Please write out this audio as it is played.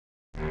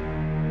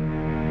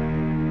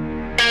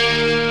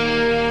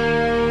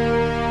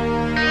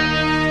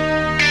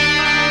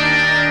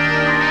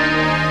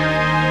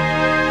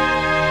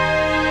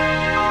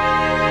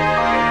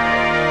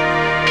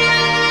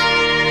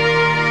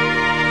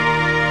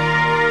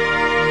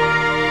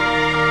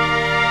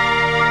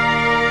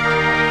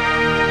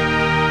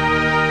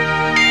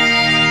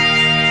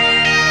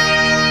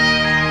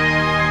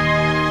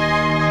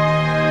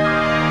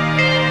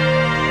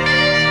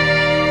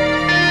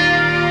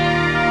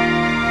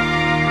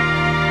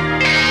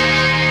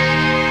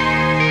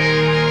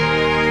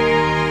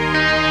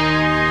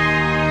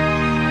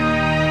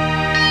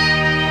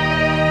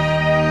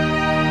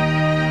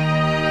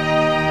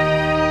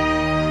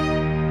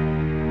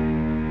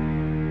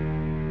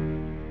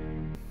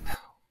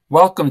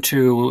Welcome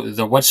to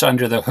the What's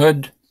Under the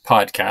Hood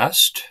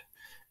podcast.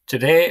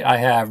 Today I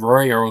have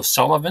Rory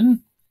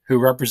O'Sullivan, who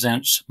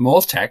represents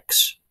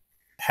Moltex,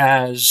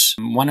 has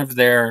one of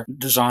their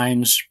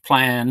designs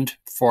planned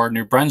for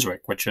New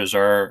Brunswick, which is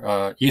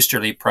our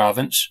easterly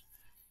province.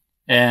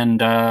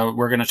 And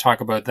we're going to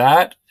talk about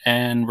that,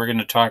 and we're going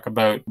to talk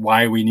about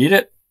why we need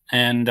it.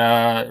 And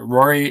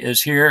Rory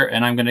is here,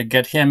 and I'm going to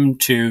get him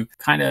to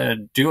kind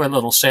of do a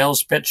little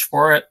sales pitch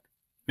for it,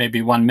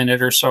 maybe 1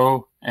 minute or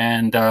so,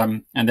 and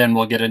then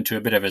we'll get into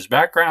a bit of his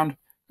background.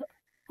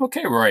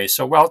 Okay, Rory,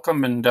 so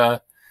welcome, and go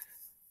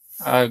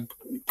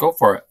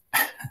for it.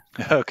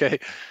 Okay.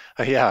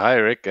 Yeah, hi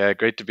Rick.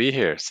 Great to be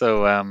here.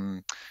 So,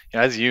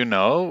 as you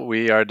know,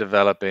 we are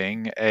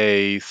developing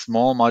a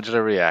small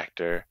modular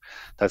reactor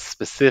that's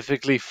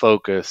specifically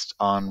focused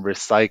on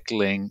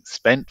recycling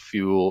spent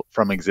fuel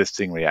from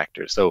existing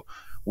reactors. So,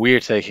 we're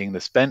taking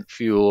the spent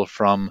fuel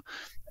from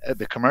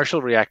the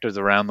commercial reactors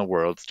around the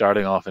world,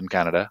 starting off in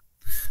Canada,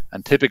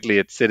 and typically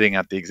it's sitting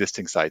at the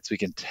existing sites. We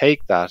can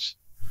take that,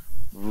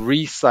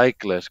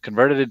 recycle it,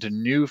 convert it into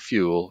new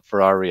fuel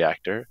for our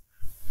reactor,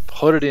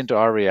 put it into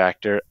our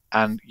reactor,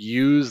 and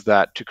use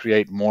that to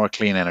create more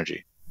clean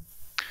energy.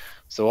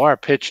 So our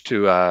pitch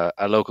to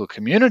a local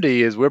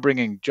community is we're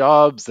bringing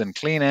jobs and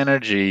clean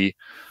energy,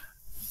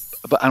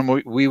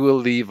 and we will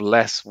leave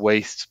less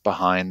waste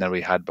behind than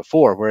we had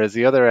before. Whereas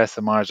the other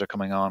SMRs are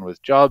coming on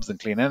with jobs and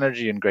clean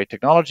energy and great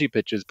technology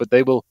pitches, but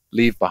they will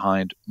leave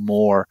behind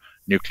more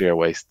nuclear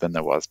waste than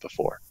there was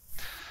before.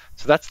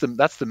 So that's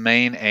the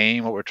main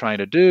aim. What we're trying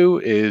to do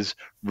is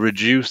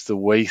reduce the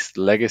waste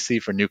legacy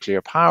for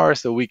nuclear power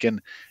so we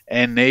can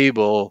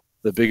enable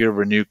the bigger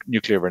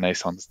nuclear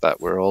renaissance that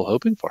we're all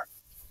hoping for.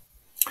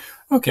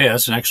 Okay,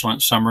 that's an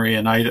excellent summary,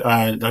 and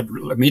that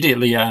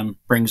immediately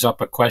brings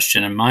up a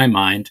question in my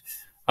mind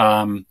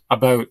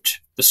about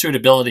the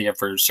suitability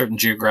for certain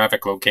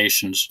geographic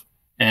locations.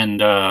 And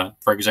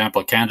for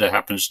example, Canada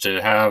happens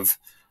to have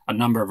a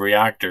number of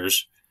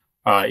reactors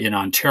in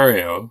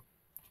Ontario.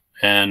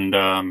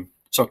 And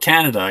so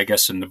Canada, I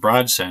guess, in the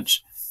broad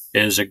sense,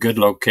 is a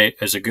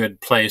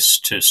good place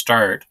to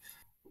start.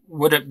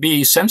 Would it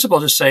be sensible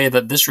to say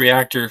that this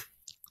reactor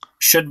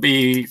should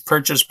be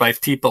purchased by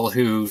people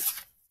who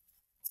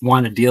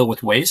want to deal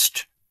with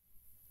waste?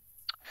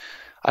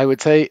 I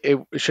would say it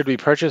should be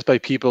purchased by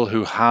people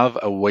who have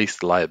a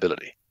waste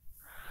liability.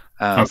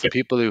 Okay. So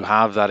people who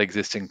have that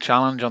existing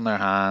challenge on their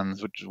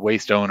hands, which is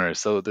waste owners.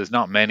 So there's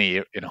not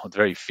many,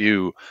 very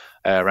few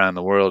around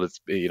the world.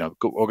 It's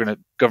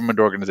government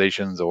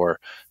organizations or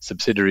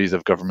subsidiaries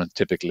of government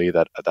typically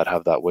that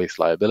have that waste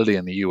liability.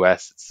 In the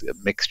US, it's a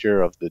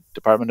mixture of the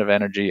Department of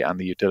Energy and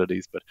the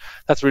utilities, but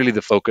that's really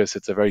the focus.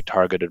 It's a very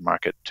targeted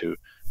market to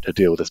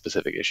deal with a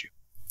specific issue.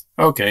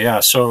 Okay, yeah.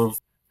 So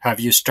have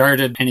you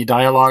started any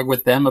dialogue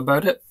with them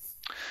about it?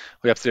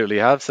 We absolutely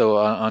have. So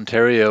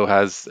Ontario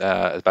has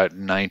about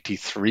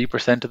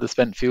 93% of the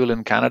spent fuel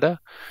in Canada,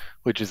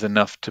 which is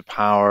enough to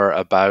power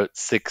about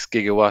 6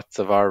 gigawatts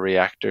of our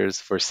reactors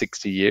for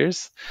 60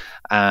 years.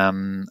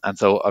 And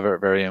so a very,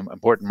 very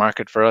important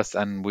market for us.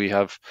 And we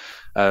have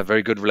a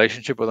very good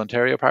relationship with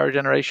Ontario Power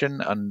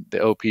Generation, and the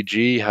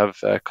OPG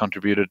have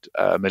contributed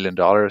 $1 million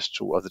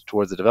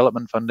towards the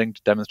development funding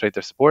to demonstrate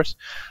their support.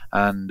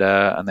 And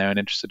they're an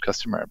interested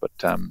customer.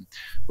 But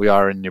we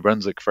are in New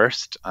Brunswick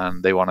first,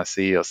 and they want to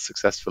see us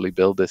successfully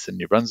build this in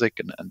New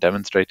Brunswick and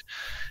demonstrate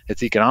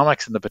its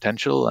economics and the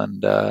potential.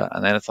 And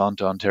then it's on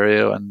to Ontario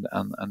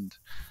and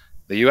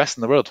the US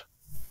and the world.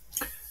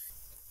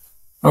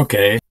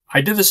 Okay.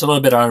 I did this a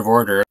little bit out of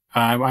order.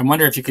 I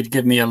wonder if you could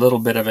give me a little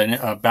bit of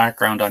a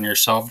background on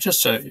yourself,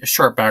 just a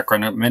short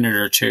background, a minute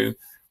or two,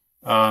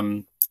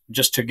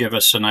 just to give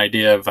us an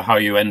idea of how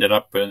you ended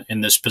up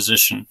in this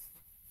position.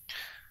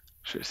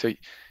 Sure. So,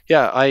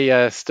 yeah,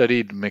 I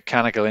studied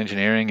mechanical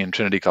engineering in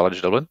Trinity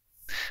College Dublin,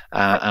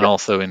 and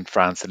also in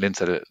France, at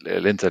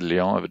l'INSA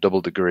Lyon. I have a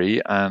double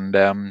degree, and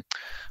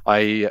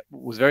I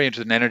was very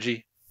interested in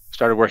energy.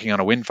 Started working on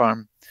a wind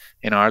farm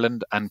in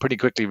Ireland and pretty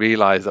quickly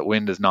realized that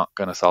wind is not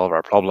going to solve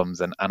our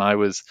problems. And I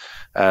was,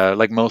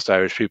 like most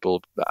Irish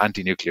people,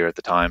 anti-nuclear at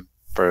the time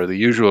for the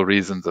usual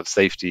reasons of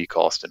safety,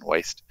 cost, and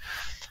waste.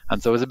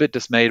 And so I was a bit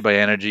dismayed by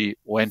energy,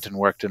 went and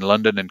worked in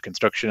London in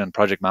construction and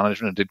project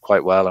management and did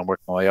quite well and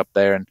worked my way up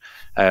there.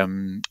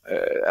 And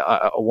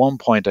at one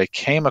point I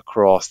came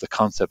across the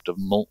concept of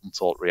molten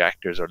salt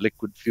reactors or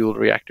liquid fueled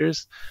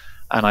reactors.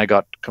 And I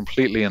got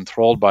completely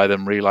enthralled by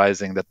them,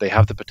 realizing that they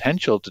have the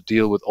potential to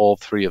deal with all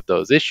three of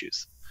those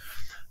issues.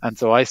 And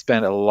so I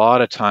spent a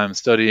lot of time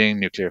studying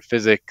nuclear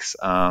physics,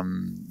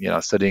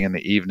 studying in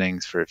the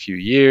evenings for a few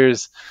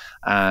years,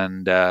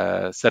 and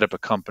set up a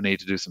company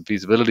to do some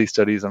feasibility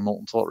studies on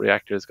molten salt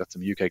reactors, got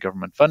some UK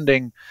government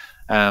funding,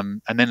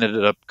 and then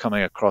ended up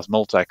coming across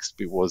Moltex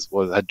because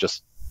had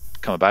just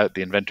come about.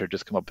 The inventor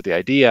just come up with the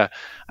idea,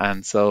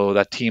 and so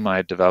that team I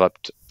had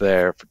developed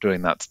there for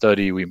doing that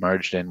study, we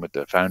merged in with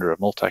the founder of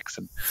Moltex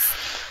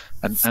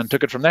and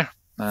took it from there.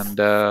 And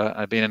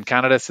I've been in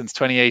Canada since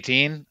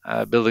 2018,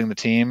 building the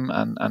team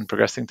and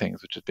progressing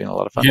things, which has been a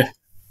lot of fun. Yeah.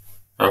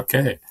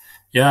 Okay.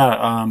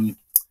 Yeah.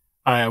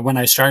 when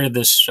I started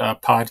this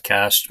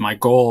podcast, my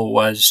goal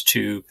was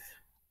to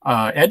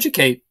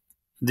educate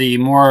the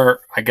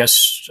more, I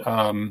guess,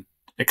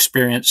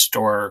 experienced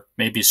or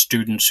maybe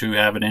students who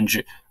have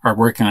are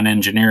working on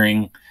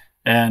engineering,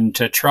 and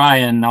to try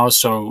and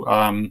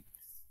also,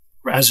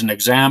 as an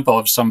example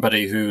of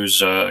somebody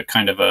who's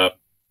kind of a,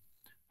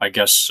 I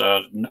guess,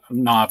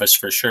 novice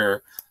for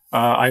sure.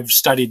 I've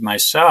studied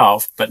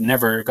myself, but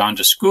never gone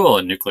to school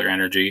in nuclear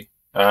energy.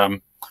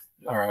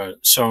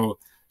 So,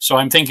 so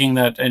I'm thinking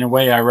that in a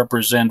way I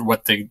represent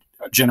what the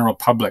general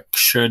public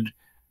should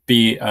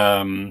be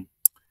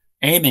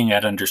aiming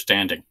at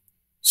understanding.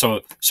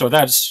 So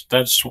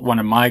that's one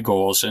of my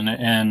goals,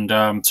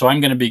 and so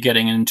I'm going to be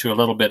getting into a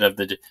little bit of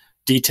the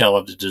detail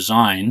of the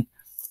design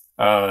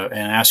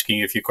and asking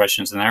you a few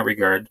questions in that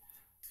regard.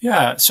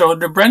 Yeah, so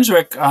New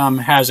Brunswick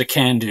has a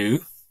can-do,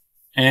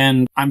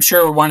 and I'm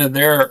sure one of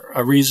their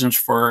reasons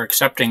for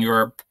accepting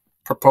your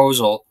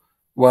proposal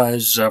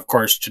was, of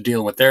course, to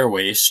deal with their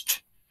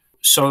waste.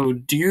 So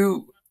do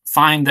you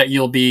find that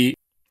you'll be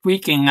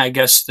tweaking, I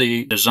guess,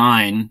 the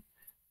design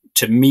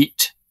to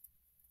meet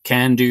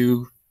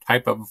can-do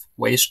type of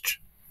waste?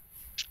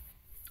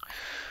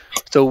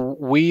 So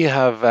we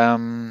have,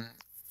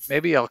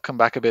 maybe I'll come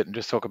back a bit and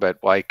just talk about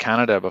why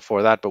Canada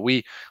before that. But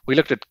we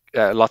looked at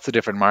lots of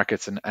different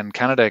markets, and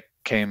Canada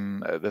came.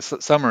 The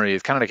summary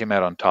is Canada came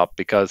out on top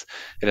because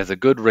it has a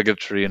good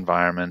regulatory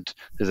environment.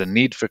 There's a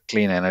need for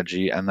clean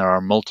energy, and there are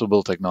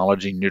multiple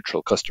technology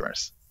neutral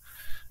customers.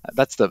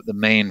 That's the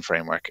main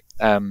framework.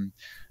 It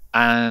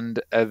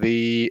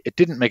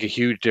didn't make a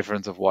huge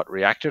difference of what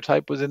reactor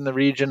type was in the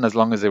region as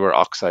long as they were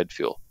oxide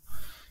fuel.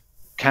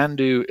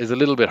 Can-do is a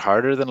little bit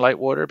harder than light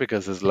water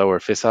because there's lower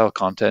fissile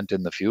content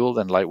in the fuel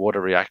than light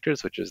water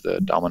reactors, which is the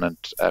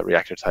dominant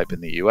reactor type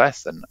in the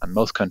US and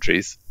most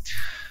countries.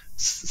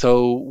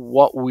 So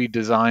what we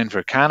design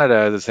for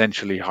Canada is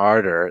essentially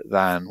harder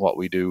than what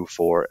we do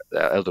for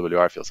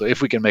LWR fuel. So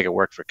if we can make it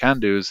work for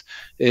can-dos,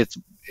 it's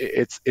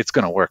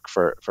going to work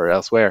for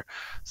elsewhere.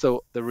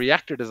 So the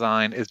reactor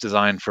design is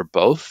designed for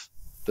both.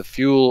 The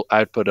fuel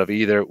output of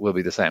either will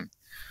be the same.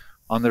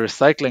 On the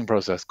recycling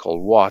process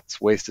called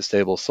WATS, waste to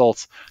stable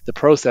salts, the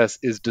process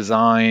is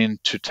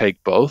designed to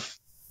take both.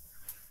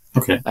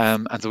 Okay.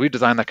 And so we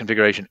designed that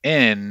configuration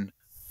in.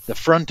 The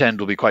front end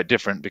will be quite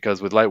different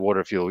because with light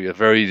water fuel, you have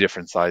very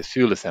different size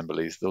fuel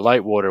assemblies. The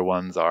light water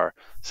ones are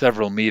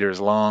several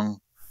meters long.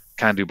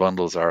 Can-do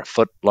bundles are a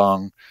foot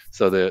long.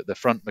 So the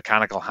front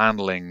mechanical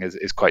handling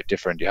is quite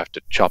different. You have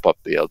to chop up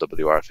the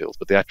LWR fuels,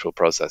 but the actual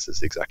process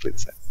is exactly the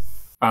same.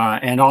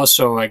 And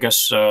also, I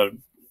guess,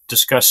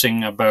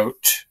 discussing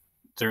about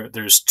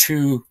there's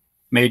two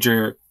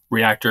major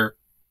reactor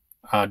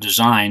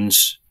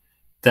designs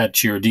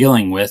that you're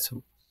dealing with.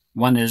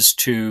 One is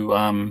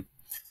to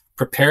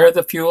prepare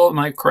the fuel, am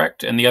I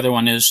correct? And the other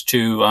one is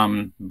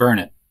to burn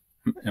it.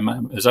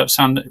 Does that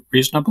sound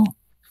reasonable?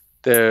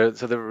 So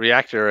the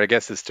reactor, I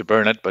guess, is to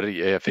burn it, but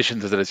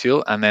efficient as it is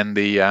fuel. And then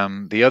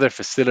the other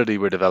facility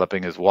we're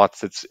developing is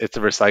WATS. It's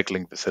a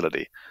recycling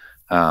facility.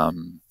 So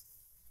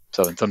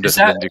in some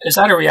disciplines, is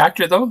that a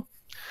reactor though?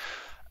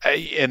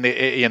 In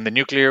the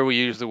nuclear, we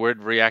use the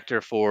word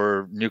reactor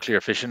for nuclear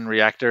fission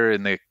reactor.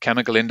 In the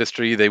chemical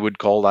industry, they would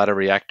call that a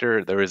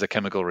reactor. There is a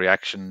chemical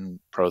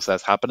reaction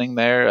process happening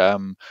there.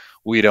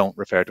 We don't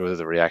refer to it as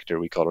a reactor.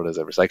 We call it as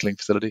a recycling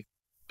facility.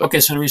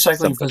 Okay, so the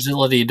recycling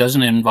facility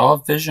doesn't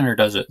involve fission, or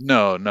does it?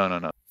 No.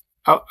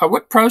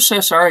 What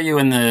process are you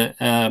in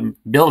the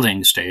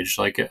building stage?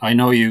 Like, I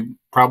know you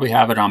probably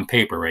have it on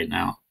paper right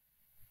now.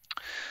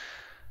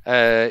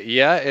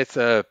 Yeah, it's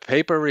a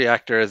paper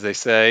reactor, as they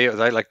say. As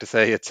I like to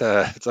say, it's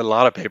a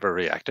lot of paper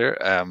reactor.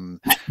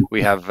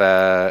 We have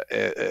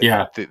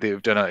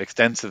they've done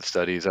extensive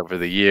studies over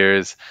the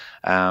years,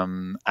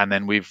 and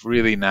then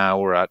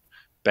we're at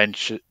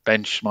bench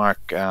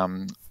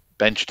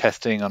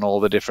testing on all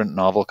the different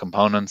novel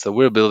components. So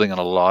we're building on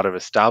a lot of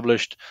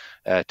established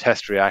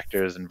test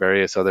reactors and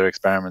various other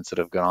experiments that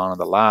have gone on in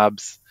the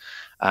labs.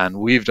 And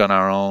we've done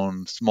our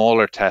own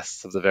smaller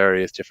tests of the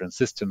various different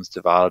systems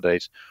to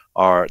validate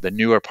the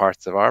newer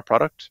parts of our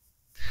product.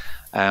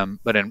 And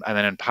then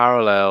in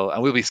parallel,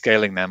 and we'll be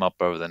scaling them up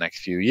over the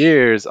next few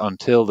years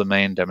until the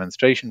main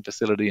demonstration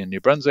facility in New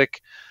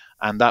Brunswick,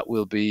 and that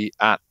will be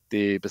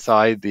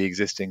beside the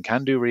existing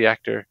can-do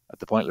reactor at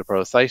the Point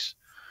Lepreau site,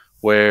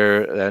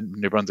 where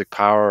New Brunswick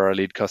Power, our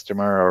lead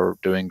customer, are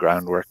doing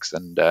groundworks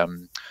and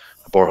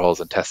boreholes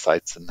and test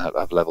sites and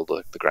have leveled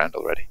the ground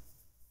already.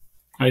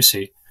 I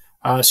see.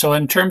 So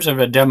in terms of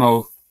a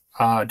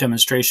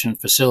demonstration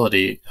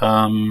facility,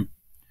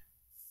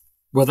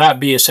 will that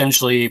be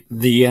essentially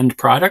the end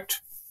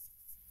product?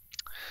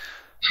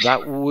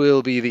 That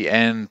will be the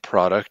end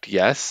product,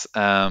 yes.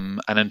 And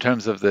in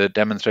terms of the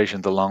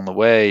demonstrations along the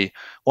way,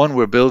 one,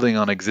 we're building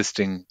on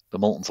the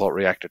molten salt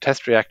reactor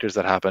test reactors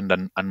that happened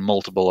and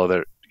multiple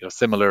other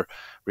similar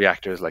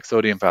reactors like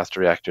sodium fast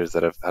reactors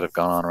that have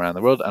gone on around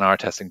the world. And our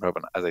testing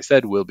program, as I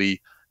said, will be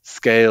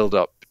scaled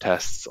up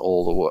tests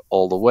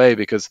all the way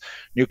because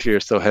nuclear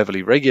is so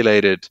heavily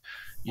regulated.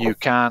 You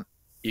can't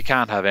you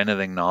can't have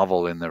anything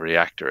novel in the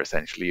reactor.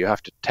 Essentially, you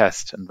have to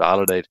test and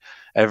validate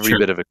every Sure.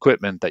 bit of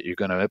equipment that you're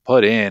going to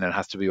put in, and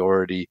has to be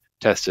already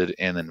tested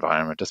in the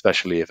environment,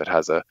 especially if it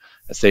has a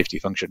safety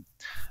function.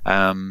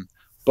 Um,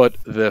 but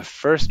the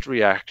first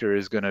reactor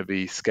is going to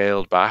be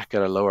scaled back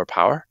at a lower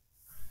power.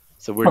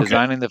 So we're Okay.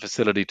 designing the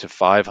facility to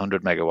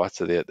 500 megawatts.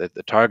 So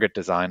the target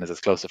design is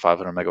as close to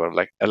 500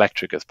 megawatt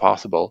electric as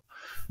possible.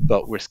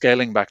 But we're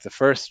scaling back the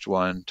first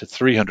one to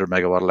 300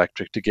 megawatt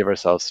electric to give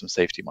ourselves some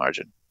safety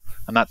margin.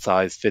 And that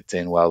size fits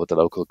in well with the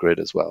local grid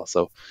as well.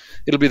 So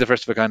it'll be the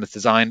first of a kind that's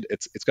designed.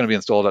 It's going to be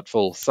installed at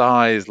full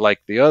size like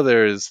the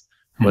others,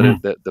 but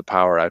Hmm. the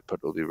power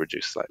output will be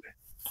reduced slightly.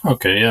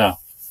 Okay. Yeah.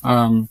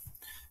 Um,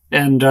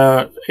 and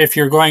if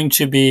you're going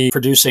to be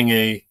producing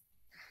a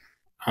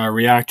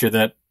reactor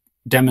that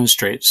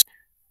demonstrates,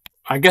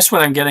 I guess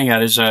what I'm getting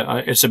at is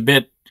it's a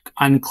bit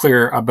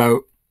unclear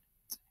about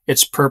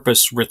its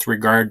purpose with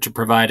regard to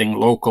providing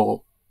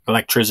local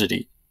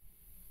electricity.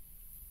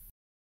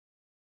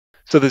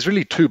 So there's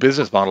really two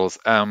business models.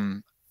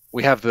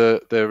 We have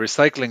the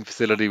recycling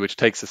facility, which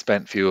takes the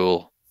spent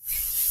fuel,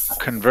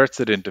 converts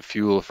it into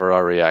fuel for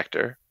our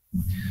reactor.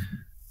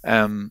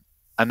 And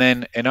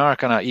then in our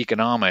kind of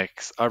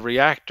economics, our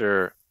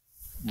reactor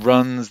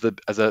runs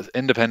as an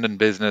independent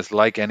business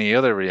like any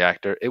other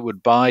reactor. It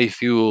would buy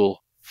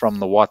fuel from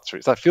the Watts,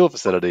 that fuel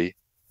facility,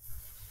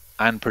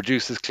 and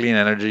produces clean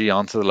energy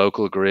onto the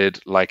local grid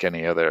like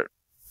any other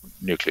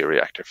nuclear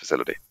reactor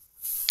facility.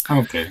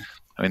 Okay.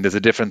 I mean, there's a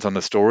difference on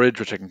the storage,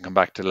 which I can come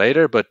back to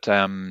later, but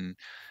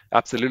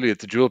absolutely,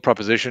 it's a dual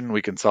proposition.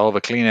 We can solve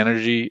a clean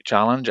energy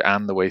challenge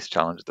and the waste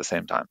challenge at the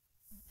same time.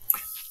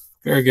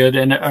 Very good.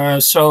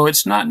 And so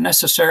it's not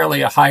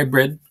necessarily a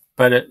hybrid,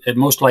 but it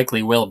most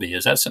likely will be.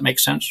 Does that make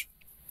sense?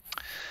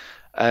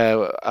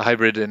 A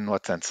hybrid in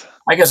what sense?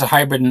 I guess a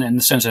hybrid in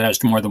the sense it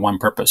has more than one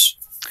purpose.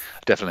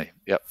 Definitely.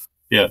 Yep.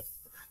 Yeah.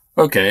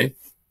 Okay.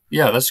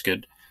 Yeah, that's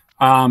good.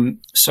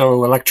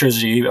 So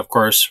electricity, of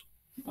course,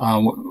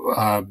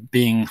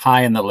 being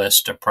high in the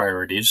list of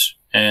priorities,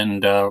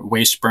 and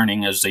waste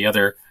burning is the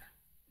other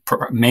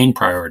main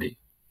priority.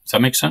 Does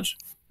that make sense?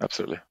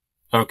 Absolutely.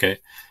 Okay.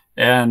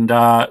 And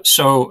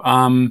so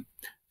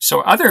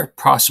other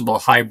possible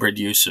hybrid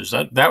uses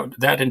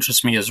that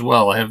interests me as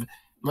well.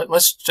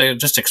 Let's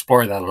just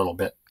explore that a little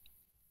bit.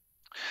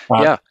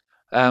 Yeah.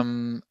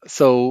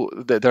 So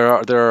there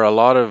are a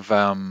lot of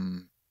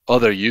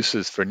other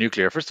uses for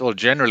nuclear. First of all,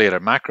 generally at a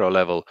macro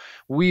level,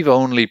 we've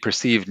only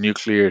perceived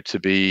nuclear to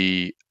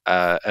be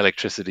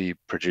electricity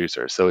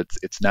producer. So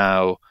it's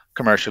now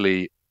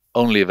commercially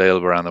only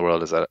available around the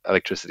world as an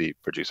electricity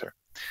producer.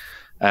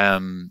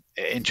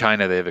 In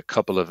China, they have a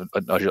couple of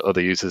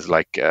other uses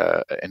like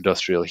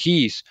industrial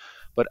heat.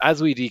 But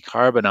as we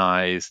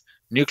decarbonize,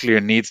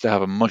 nuclear needs to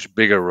have a much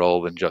bigger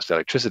role than just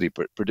electricity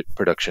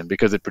production,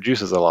 because it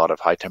produces a lot of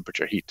high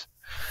temperature heat.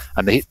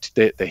 And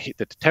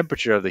the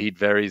temperature of the heat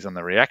varies on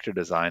the reactor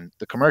design.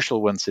 The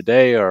commercial ones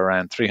today are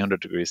around 300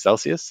 degrees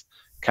Celsius,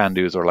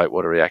 CANDUs or light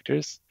water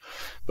reactors.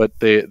 But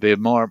the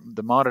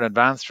modern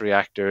advanced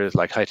reactors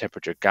like high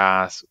temperature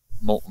gas,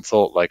 molten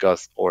salt like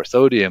us, or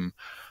sodium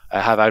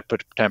have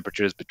output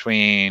temperatures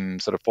between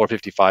sort of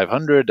 450,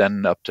 500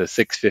 and up to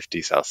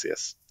 650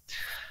 Celsius.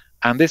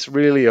 And this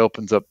really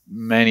opens up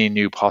many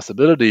new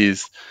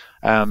possibilities.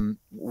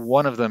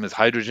 One of them is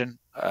hydrogen.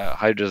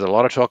 There's a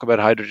lot of talk about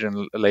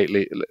hydrogen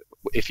lately.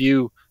 If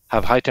you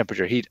have high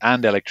temperature heat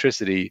and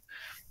electricity,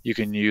 you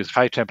can use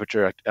high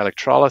temperature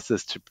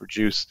electrolysis to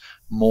produce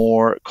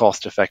more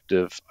cost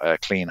effective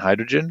clean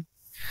hydrogen.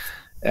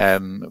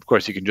 Of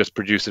course, you can just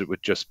produce it with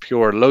just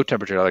pure low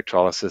temperature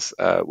electrolysis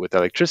with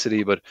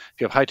electricity, but if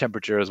you have high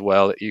temperature as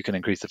well, you can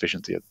increase the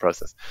efficiency of the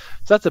process.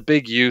 So that's a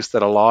big use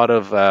that a lot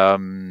of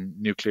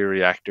nuclear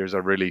reactors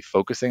are really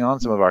focusing on.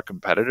 Some of our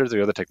competitors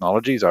or other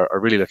technologies are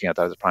really looking at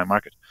that as a prime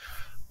market.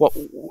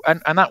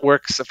 And that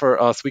works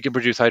for us. We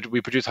produce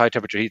high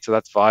temperature heat, so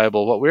that's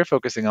viable. What we're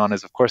focusing on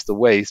is, of course, the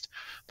waste,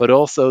 but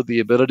also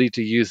the ability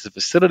to use the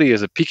facility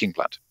as a peaking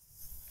plant.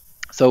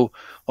 So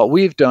what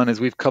we've done is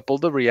we've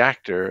coupled the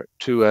reactor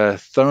to a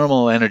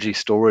thermal energy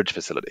storage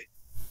facility.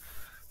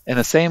 In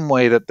the same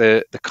way that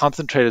the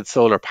concentrated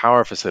solar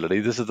power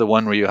facility, this is the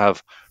one where you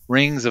have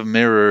rings of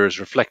mirrors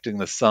reflecting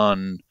the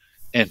sun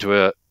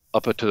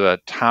up into a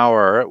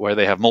tower where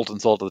they have molten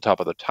salt at the top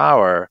of the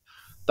tower.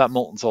 That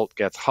molten salt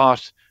gets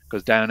hot,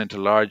 goes down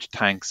into large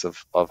tanks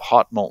of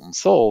hot molten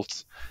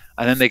salt,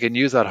 and then they can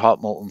use that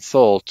hot molten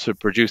salt to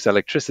produce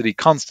electricity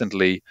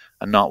constantly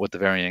and not with the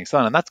varying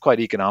sun. And that's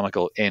quite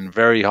economical in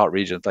very hot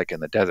regions like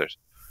in the desert.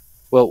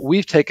 Well,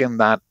 we've taken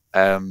that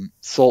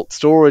salt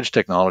storage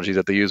technology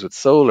that they use with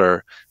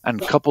solar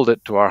and coupled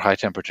it to our high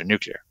temperature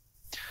nuclear.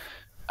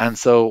 And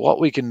so what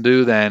we can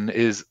do then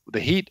is the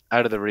heat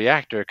out of the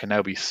reactor can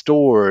now be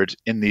stored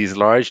in these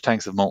large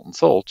tanks of molten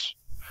salt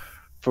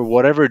for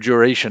whatever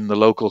duration the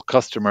local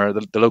customer,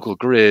 the local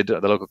grid, or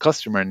the local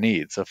customer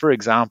needs. So for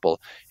example,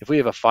 if we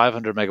have a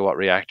 500 megawatt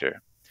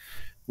reactor,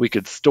 we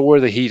could store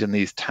the heat in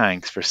these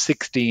tanks for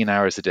 16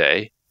 hours a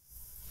day.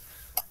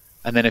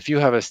 And then if you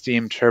have a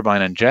steam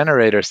turbine and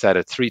generator set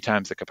at 3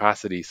 times the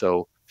capacity,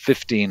 so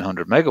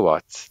 1,500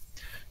 megawatts,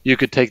 you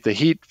could take the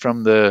heat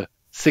from the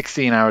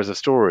 16 hours of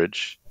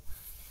storage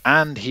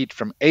and heat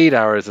from 8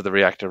 hours of the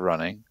reactor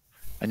running,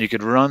 and you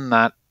could run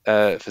that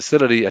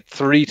facility at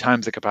 3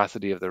 times the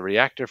capacity of the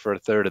reactor for a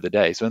third of the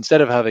day. So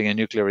instead of having a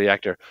nuclear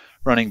reactor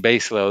running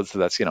base load, so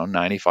that's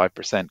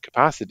 95%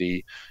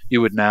 capacity,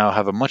 you would now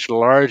have a much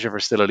larger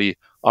facility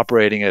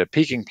operating at a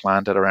peaking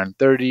plant at around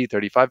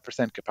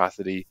 30-35%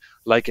 capacity,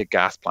 like a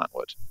gas plant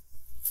would.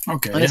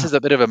 Okay. And this is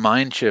a bit of a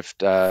mind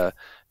shift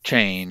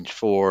change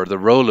for the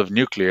role of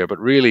nuclear, but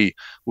really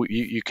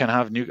you can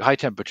have high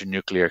temperature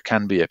nuclear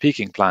can be a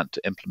peaking plant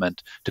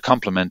to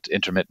complement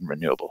intermittent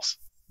renewables.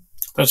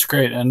 That's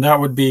great. And that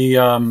would be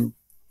on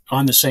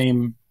the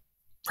same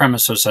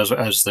premises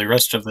as the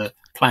rest of the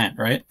plant,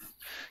 right?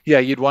 Yeah,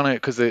 you'd want to,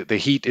 because the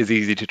heat is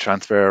easy to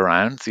transfer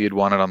around, so you'd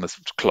want it on this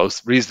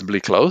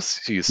reasonably close.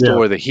 So you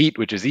store the heat,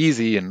 which is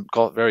easy and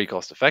very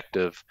cost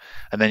effective,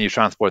 and then you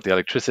transport the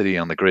electricity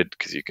on the grid,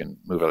 because you can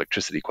move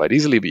electricity quite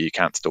easily, but you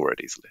can't store it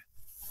easily.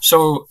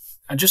 So,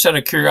 just out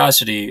of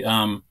curiosity,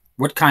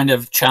 what kind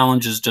of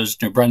challenges does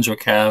New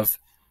Brunswick have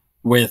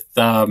with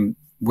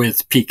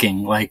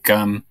peaking? Like,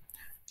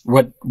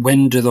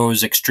 when do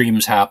those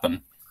extremes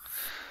happen?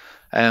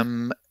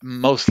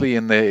 Mostly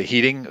in the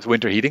heating,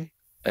 winter heating.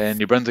 And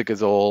New Brunswick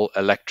is all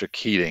electric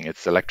heating.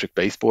 It's electric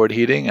baseboard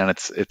heating, and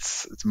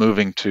it's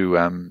moving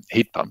to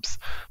heat pumps,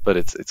 but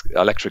it's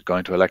electric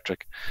going to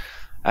electric.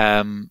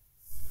 The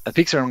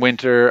peaks are in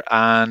winter,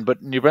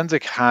 but New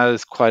Brunswick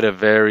has quite a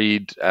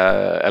varied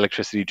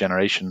electricity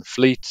generation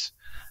fleet.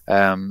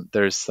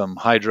 There's some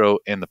hydro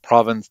in the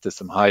province. There's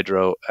some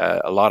hydro,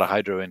 a lot of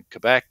hydro in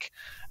Quebec.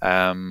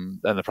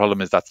 And the problem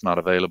is that's not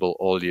available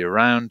all year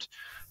round.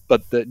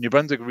 But the New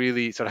Brunswick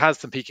really, so it has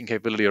some peaking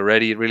capability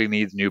already. It really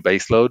needs new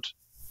baseload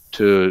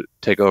to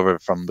take over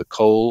from the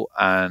coal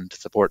and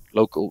support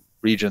local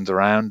regions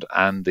around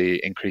and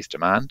the increased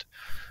demand.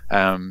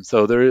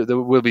 So there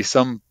will be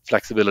some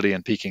flexibility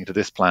in peaking to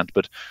this plant.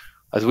 But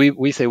as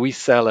we say, we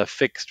sell a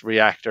fixed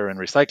reactor and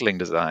recycling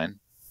design,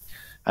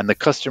 and the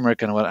customer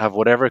can have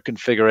whatever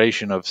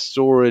configuration of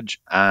storage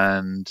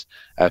and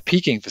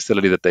peaking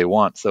facility that they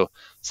want. So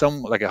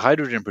like a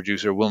hydrogen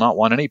producer will not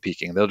want any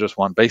peaking. They'll just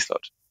want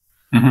baseload.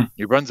 Mm-hmm.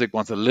 New Brunswick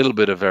wants a little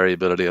bit of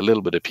variability, a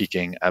little bit of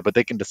peaking, but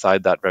they can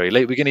decide that very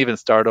late. We can even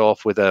start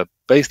off with a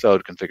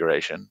baseload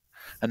configuration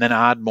and then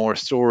add more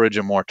storage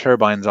and more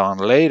turbines on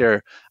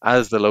later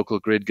as the local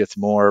grid gets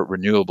more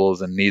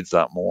renewables and needs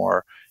that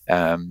more,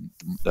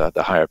 the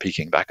higher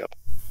peaking backup.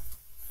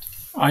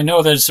 I know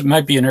it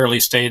might be an early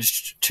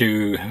stage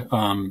to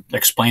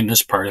explain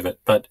this part of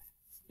it, but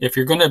if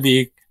you're going to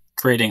be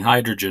creating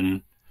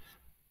hydrogen,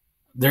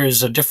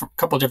 there's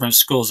couple different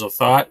schools of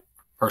thought,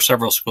 or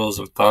several schools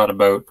of thought,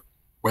 about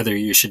whether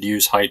you should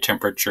use high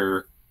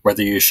temperature,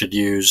 whether you should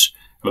use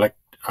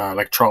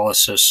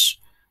electrolysis.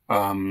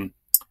 What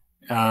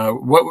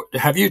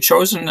have you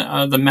chosen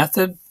the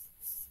method?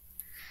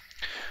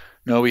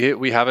 No,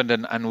 we haven't,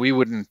 and we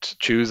wouldn't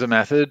choose a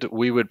method.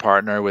 We would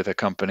partner with a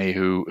company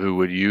who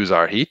would use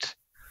our heat.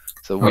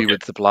 So we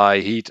would supply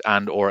heat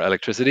and or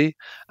electricity,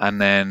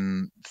 and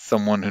then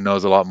someone who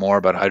knows a lot more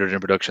about hydrogen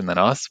production than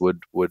us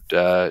would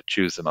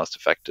choose the most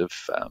effective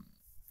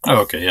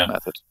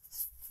method.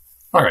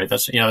 All right,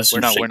 that's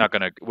we're not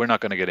gonna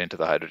get into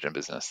the hydrogen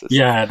business.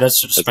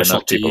 That's a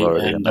specialty,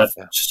 and that's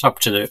just up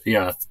to the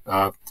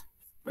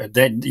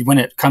when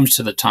it comes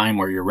to the time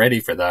where you're ready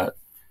for that,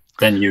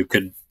 then you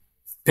could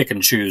pick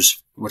and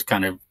choose what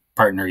kind of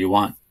partner you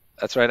want.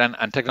 That's right,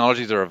 and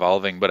technologies are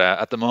evolving, but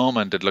at the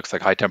moment it looks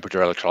like high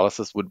temperature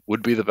electrolysis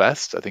would be the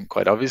best, I think,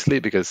 quite obviously,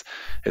 because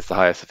it's the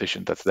highest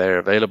efficient that's there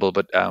available.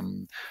 But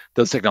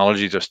those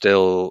technologies are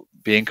still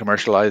being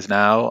commercialized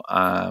now,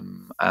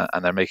 and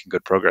they're making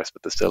good progress,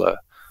 but there's still a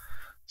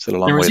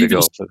long way to go.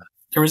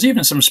 There was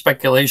even some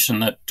speculation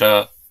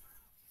that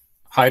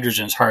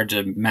hydrogen is hard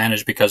to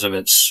manage because of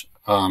its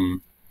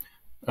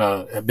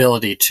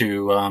ability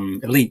to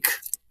leak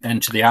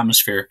into the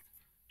atmosphere,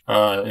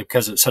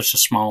 because it's such a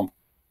small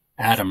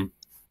atom,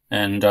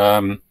 and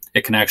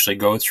it can actually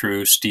go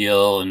through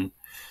steel, and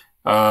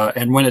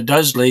when it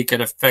does leak,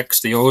 it affects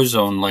the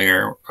ozone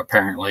layer,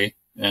 apparently,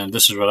 and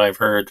this is what I've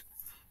heard,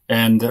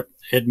 and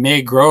it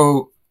may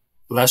grow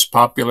less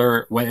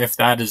popular if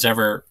that is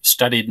ever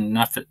studied in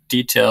enough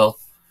detail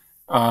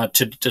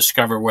to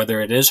discover whether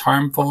it is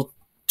harmful,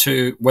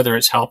 to whether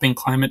it's helping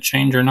climate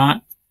change or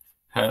not.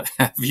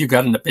 Have you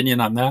got an opinion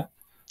on that?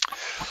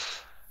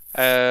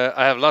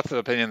 I have lots of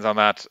opinions on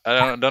that.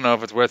 I don't know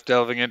if it's worth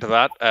delving into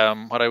that.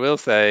 What I will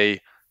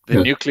say,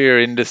 the nuclear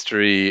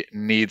industry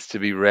needs to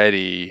be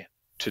ready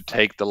to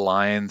take the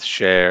lion's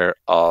share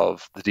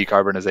of the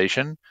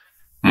decarbonization,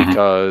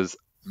 because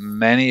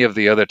many of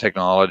the other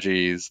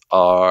technologies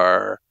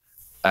are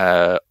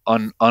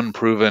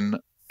unproven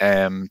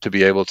to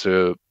be able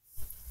to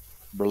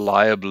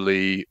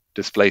reliably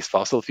displace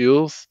fossil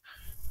fuels.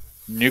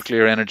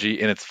 Nuclear energy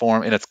in its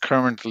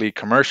currently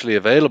commercially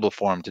available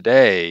form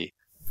today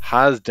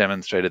has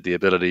demonstrated the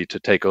ability to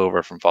take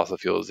over from fossil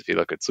fuels. If you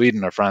look at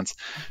Sweden or France,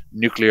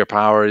 nuclear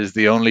power is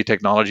the only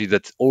technology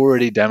that's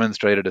already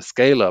demonstrated a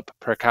scale up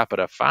per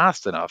capita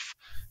fast enough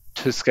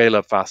to scale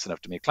up fast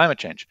enough to meet climate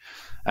change.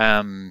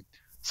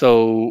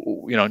 So,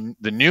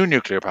 the new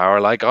nuclear power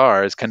like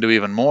ours can do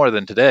even more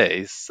than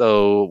today's.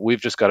 So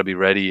we've just got to be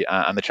ready.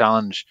 And the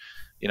challenge,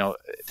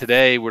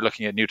 today we're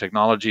looking at new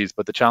technologies,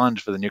 but the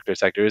challenge for the nuclear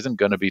sector isn't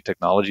going to be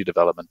technology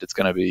development. It's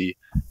going to be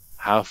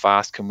how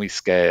fast can we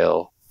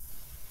scale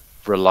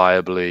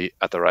reliably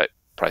at the right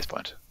price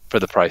point for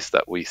the price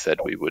that we said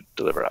we would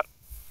deliver at.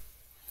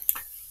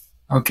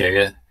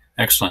 Okay,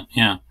 excellent.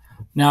 Yeah.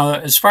 Now,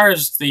 as far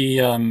as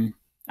the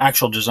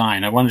actual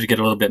design, I wanted to get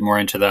a little bit more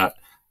into that.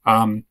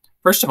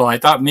 First of all, I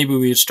thought maybe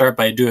we would start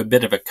by do a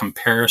bit of a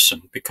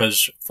comparison,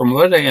 because from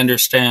what I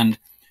understand,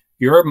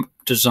 your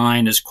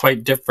design is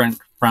quite different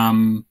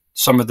from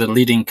some of the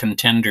leading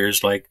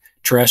contenders like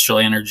Terrestrial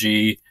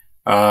Energy,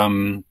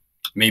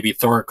 maybe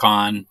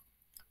Thorcon,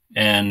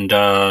 and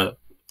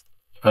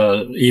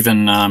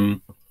even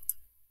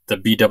the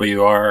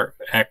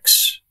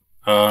BWRX.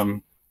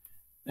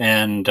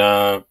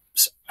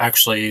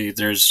 Actually,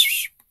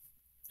 there's,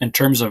 in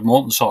terms of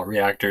molten salt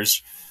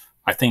reactors,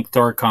 I think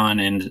Thorcon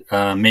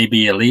and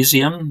maybe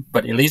Elysium,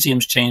 but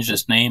Elysium's changed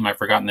its name. I've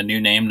forgotten the new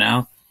name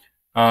now.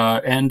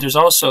 And there's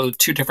also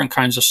two different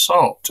kinds of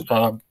salt,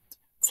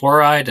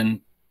 fluoride and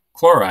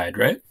chloride,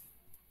 right?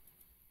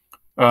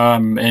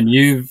 And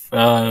you've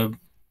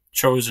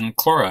chosen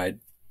chloride,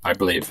 I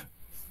believe.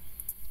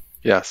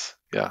 Yes,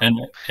 yeah. And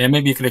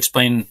maybe you could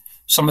explain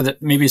some of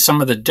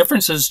the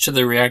differences to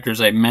the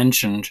reactors I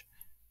mentioned,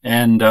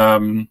 and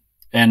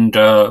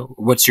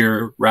what's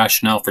your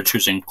rationale for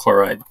choosing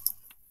chloride?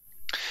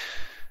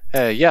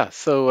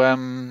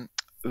 So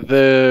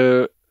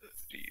the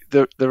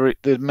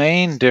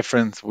main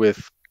difference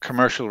with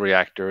commercial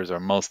reactors,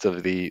 or most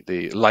of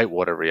the light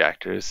water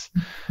reactors,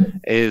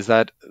 is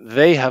that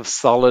they have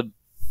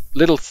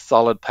little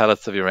solid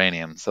pellets of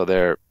uranium. So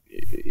they're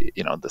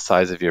the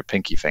size of your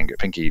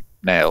pinky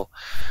nail,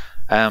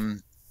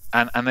 and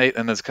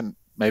there's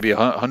maybe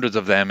hundreds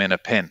of them in a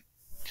pin.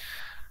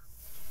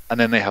 And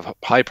then they have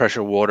high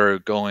pressure water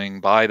going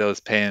by those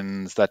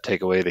pins that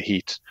take away the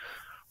heat.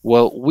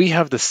 Well, we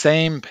have the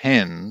same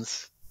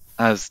pins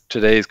as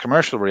today's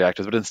commercial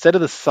reactors, but instead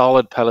of the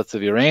solid pellets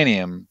of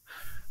uranium,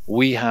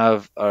 we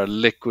have our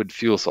liquid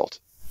fuel salt.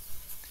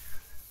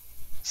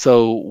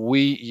 So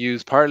we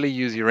partly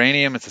use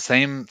uranium. It's the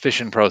same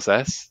fission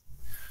process.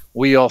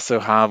 We also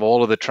have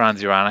all of the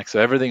transuranics. So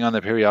everything on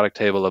the periodic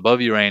table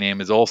above uranium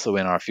is also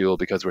in our fuel,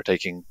 because we're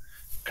taking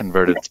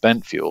converted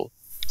spent fuel.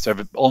 So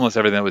almost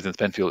everything that was in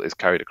spent fuel is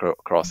carried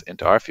across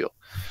into our fuel.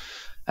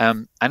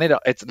 And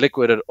it's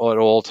liquid at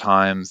all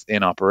times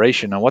in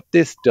operation. And what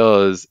this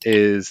does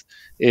is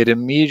it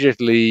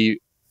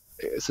immediately,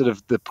 sort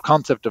of, the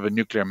concept of a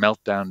nuclear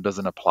meltdown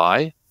doesn't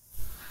apply,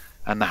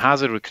 and the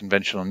hazard with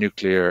conventional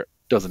nuclear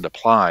doesn't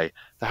apply.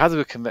 The hazard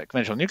with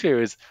conventional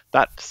nuclear is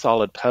that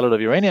solid pellet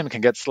of uranium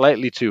can get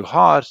slightly too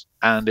hot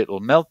and it will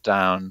melt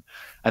down.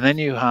 And then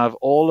you have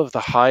all of the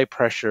high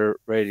pressure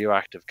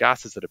radioactive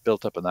gases that are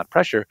built up in that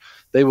pressure.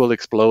 They will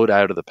explode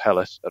out of the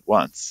pellet at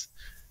once.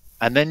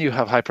 And then you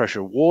have high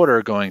pressure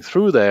water going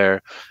through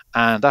there,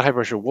 and that high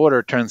pressure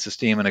water turns to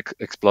steam and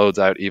explodes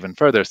out even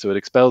further. So it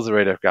expels the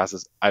radioactive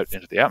gases out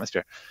into the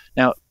atmosphere.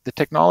 Now, the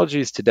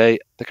technologies today,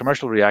 the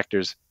commercial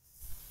reactors,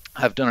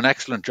 have done an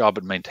excellent job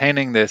at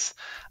maintaining this,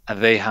 and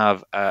they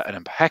have an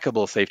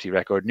impeccable safety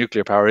record.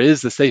 Nuclear power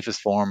is the safest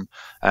form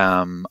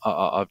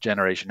of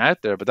generation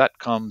out there, but that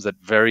comes at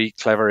very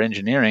clever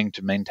engineering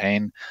to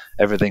maintain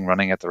everything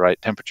running at the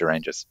right temperature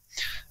ranges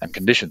and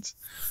conditions.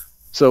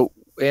 So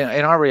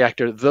in our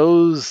reactor,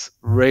 those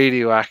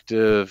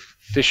radioactive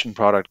fission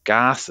product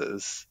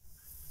gases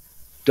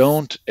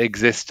don't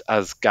exist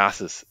as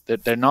gases.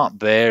 They're not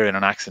there in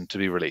an accident to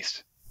be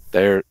released.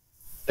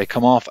 They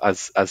come off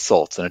as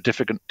salts in a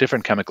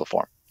different chemical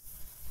form.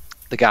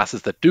 The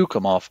gases that do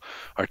come off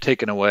are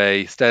taken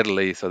away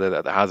steadily so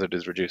that the hazard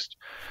is reduced.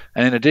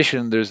 And in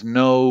addition, there's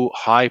no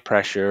high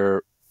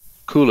pressure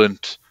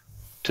coolant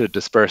to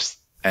disperse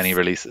any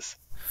releases.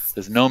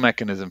 There's no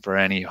mechanism for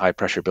any high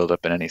pressure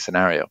buildup in any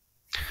scenario.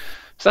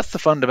 So that's the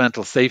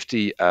fundamental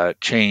safety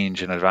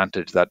change and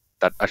advantage that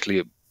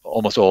actually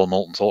almost all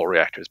molten salt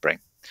reactors bring.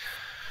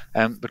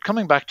 But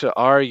coming back to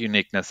our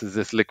uniqueness is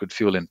this liquid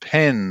fuel in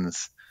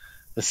pins.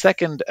 The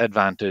second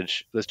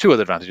advantage, there's two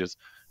other advantages.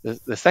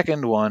 The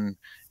second one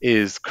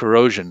is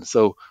corrosion.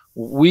 So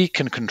we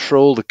can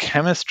control the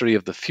chemistry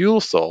of the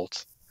fuel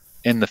salt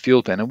in the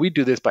fuel pin, and we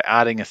do this by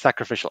adding a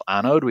sacrificial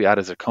anode. We add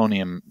a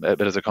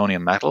bit of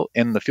zirconium metal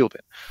in the fuel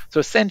pin. So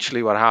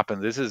essentially what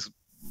happens, this is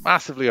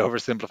massively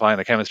oversimplifying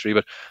the chemistry,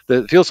 but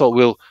the fuel salt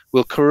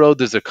will corrode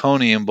the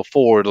zirconium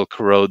before it'll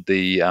corrode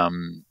the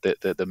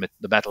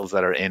metals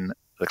that are in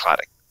the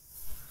cladding.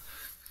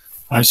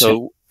 I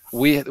see.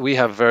 we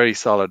have very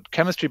solid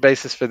chemistry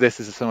basis for this.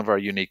 This is some of our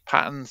unique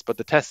patents, but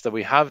the tests that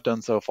we have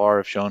done so far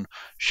have shown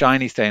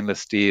shiny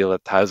stainless steel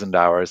at 1,000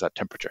 hours at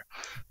temperature.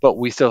 But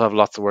we still have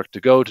lots of work to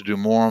go to do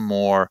more and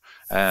more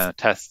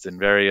tests in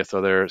various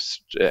other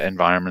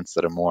environments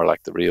that are more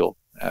like the real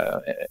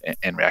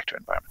in-reactor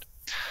environment.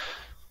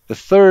 The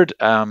third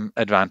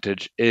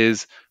advantage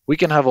is we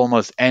can have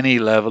almost any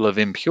level of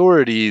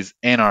impurities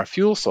in our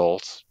fuel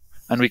salts,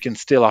 and we can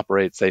still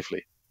operate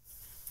safely.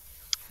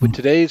 With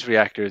today's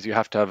reactors, you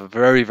have to have a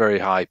very, very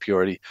high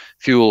purity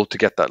fuel to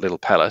get that little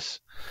pellet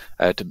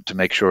to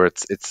make sure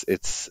it's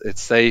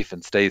safe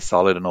and stays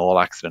solid in all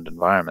accident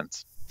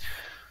environments.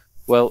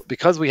 Well,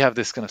 because we have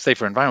this kind of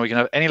safer environment, we can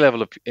have any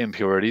level of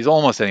impurities,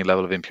 almost any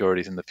level of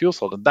impurities in the fuel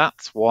salt, and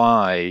that's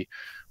why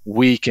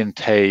we can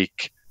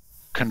take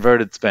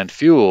converted spent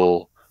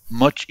fuel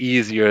much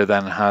easier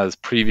than has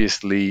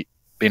previously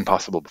been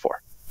possible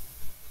before.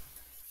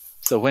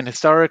 So when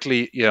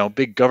historically,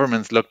 big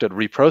governments looked at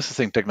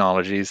reprocessing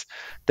technologies,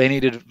 they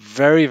needed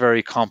very,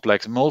 very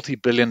complex,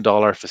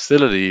 multi-billion-dollar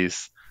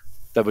facilities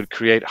that would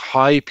create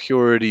high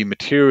purity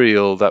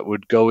material that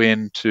would go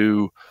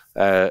into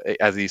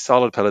as these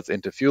solid pellets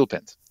into fuel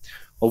pins.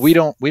 Well, we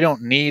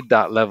don't need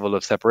that level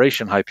of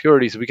separation, high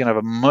purity, so we can have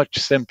a much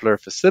simpler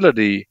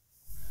facility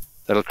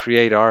that'll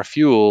create our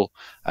fuel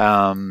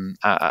at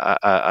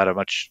a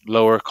much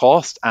lower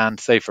cost and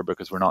safer,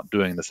 because we're not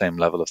doing the same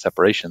level of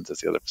separations as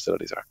the other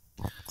facilities are.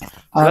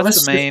 So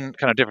that's the main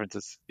kind of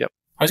differences. Yep.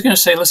 I was going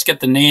to say, let's get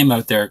the name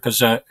out there, because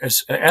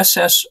it's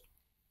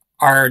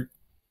SSR-W,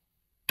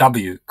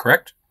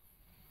 correct?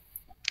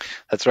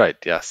 That's right,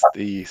 yes.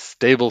 The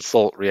stable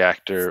salt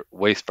reactor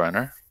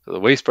Wasteburner. So the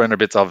Wasteburner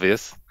bit's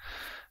obvious,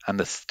 and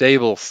the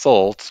stable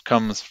salt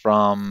comes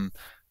from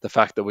the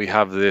fact that we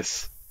have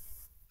this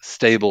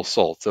stable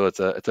salt. So it's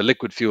a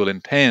liquid fuel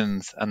in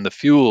pins, and the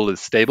fuel is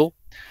stable,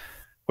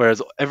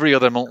 whereas every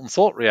other molten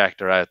salt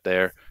reactor out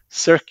there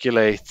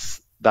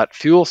circulates that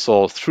fuel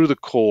salt through the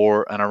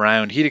core and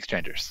around heat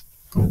exchangers.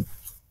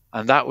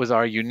 And that was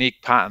our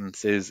unique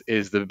patents, is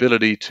the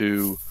ability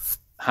to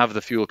have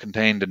the fuel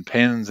contained in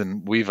pins,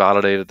 and we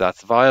validated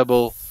that's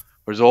viable,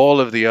 whereas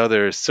all of the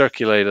others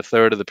circulate a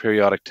third of the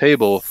periodic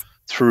table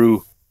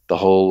through the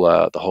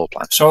whole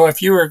plant. So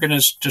if you were going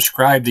to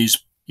describe these,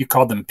 you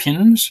call them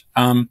pins.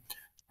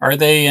 Are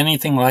they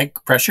anything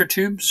like pressure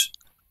tubes?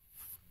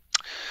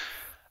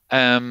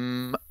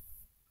 There's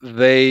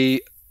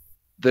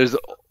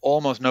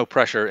almost no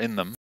pressure in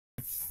them.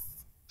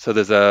 So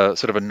there's a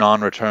sort of a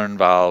non-return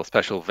valve,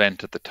 special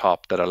vent at the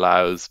top that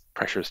allows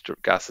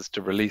gases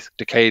to release,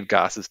 decayed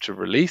gases to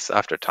release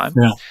after time,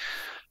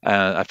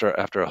 after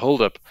a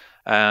holdup.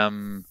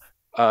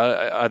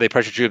 Are they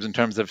pressure tubes in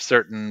terms of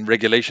certain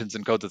regulations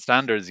and codes and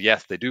standards?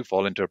 Yes, they do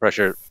fall into a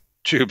pressure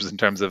tubes in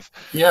terms of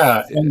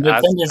and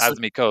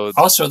ASME codes.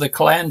 Also, the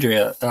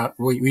calandria that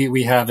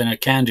we have in a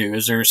CANDU.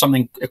 Is there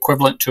something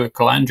equivalent to a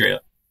calandria?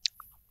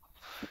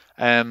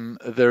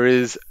 There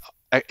is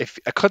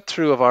a cut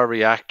through of our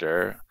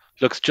reactor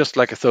looks just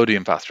like a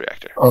sodium fast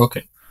reactor. Oh,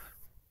 okay.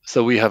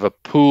 So we have a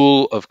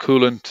pool of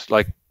coolant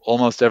like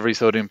almost every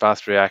sodium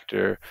fast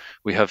reactor.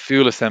 We have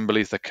fuel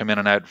assemblies that come in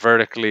and out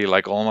vertically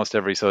like almost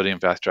every sodium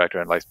fast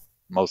reactor and like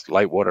most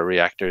light water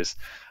reactors.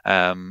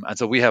 And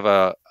so we have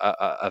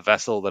a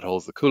vessel that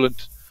holds the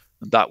coolant,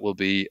 and that will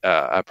be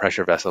a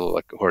pressure vessel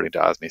according to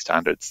ASME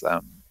standards.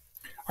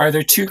 Are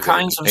there two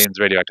kinds of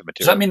radioactive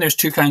material? Does that mean there's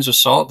two kinds of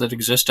salt that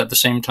exist at the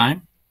same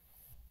time?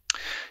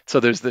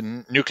 So there's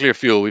the nuclear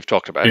fuel we've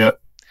talked about. Yeah.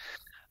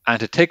 And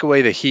to take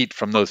away the heat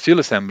from those fuel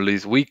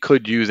assemblies, we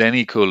could use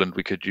any coolant.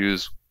 We could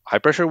use high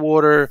pressure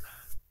water,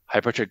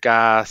 high pressure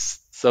gas,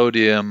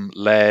 sodium,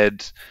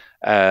 lead,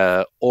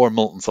 or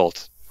molten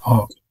salt.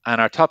 Oh. And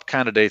our top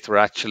candidates were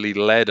actually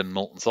lead and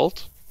molten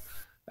salt,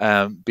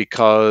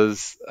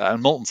 because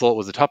molten salt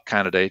was the top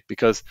candidate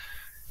because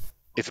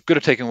it's good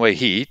at taking away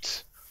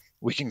heat.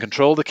 We can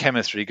control the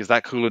chemistry because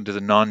that coolant is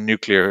a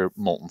non-nuclear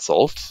molten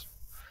salt.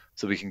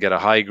 So we can get a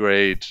high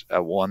grade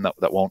one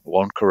that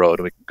won't corrode,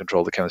 and we can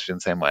control the chemistry in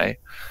the same way.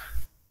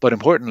 But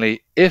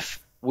importantly, if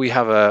we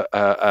have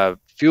a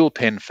fuel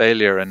pin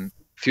failure and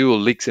fuel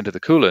leaks into the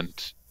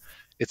coolant,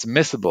 it's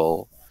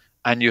miscible,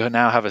 and you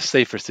now have a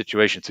safer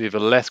situation. So you have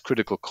a less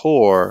critical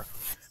core,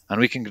 and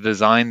we can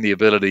design the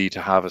ability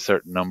to have a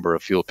certain number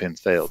of fuel pins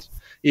failed.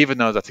 Even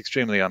though that's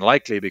extremely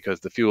unlikely because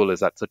the fuel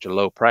is at such a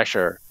low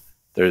pressure,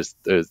 there's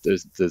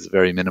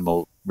very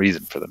minimal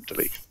reason for them to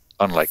leak,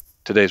 unlike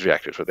today's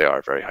reactors where they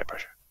are very high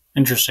pressure.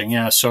 Interesting,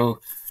 yeah. So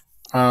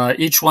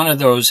each one of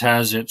those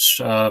has its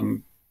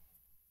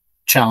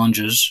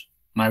challenges.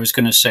 And I was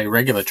going to say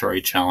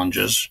regulatory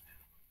challenges,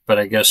 but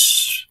I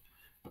guess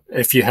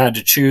if you had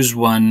to choose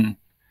one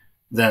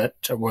that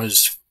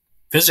was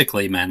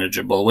physically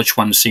manageable, which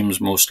one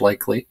seems most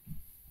likely?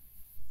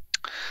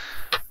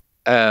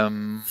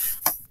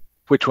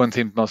 Which one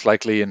seems most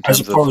likely in terms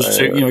of... As opposed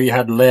to, you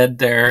had lead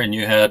there and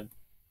you had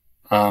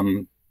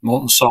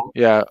molten salt.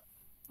 Yeah.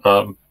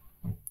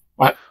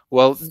 What?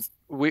 Well,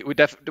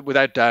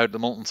 without doubt, the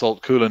molten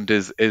salt coolant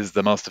is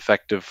the most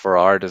effective for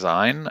our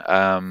design.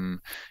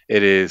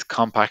 It is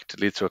compact, it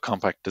leads to a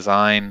compact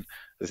design.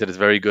 As I said, it's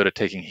very good at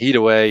taking heat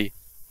away.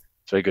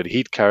 It's a very good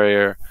heat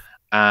carrier,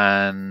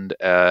 and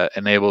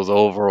enables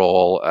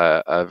overall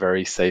a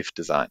very safe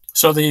design.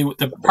 So the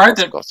part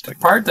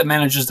that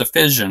manages the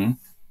fission,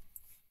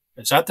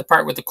 is that the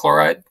part with the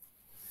chloride?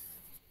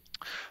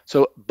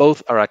 So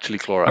both are actually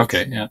chlorides.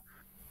 Okay, yeah.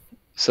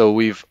 So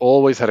we've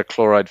always had a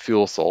chloride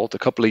fuel salt. A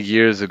couple of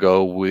years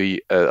ago,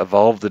 we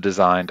evolved the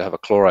design to have a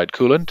chloride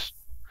coolant,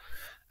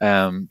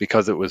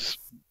 because it was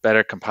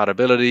better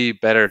compatibility,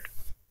 better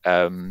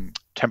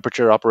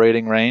temperature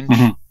operating range,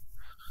 Mm-hmm.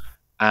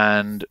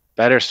 and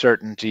better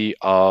certainty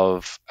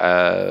of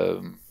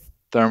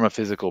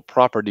thermophysical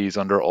properties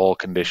under all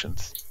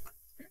conditions.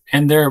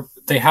 And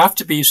they have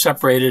to be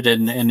separated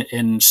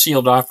and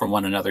sealed off from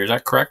one another. Is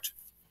that correct?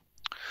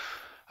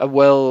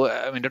 Well,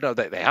 I mean,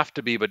 they have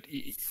to be, but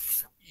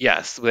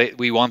yes,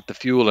 we want the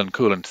fuel and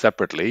coolant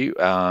separately,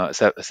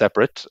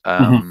 separate.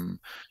 Mm-hmm.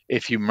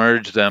 If you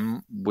merge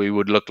them, we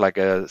would look like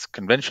a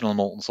conventional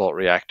molten salt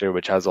reactor,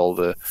 which has all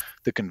the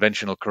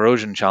conventional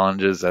corrosion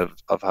challenges of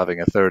having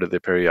a third of the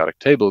periodic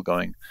table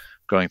going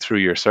through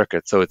your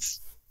circuit. So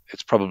it's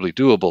probably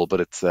doable,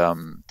 but it's a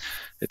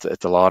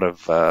lot of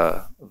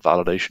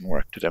validation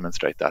work to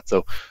demonstrate that.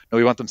 So no,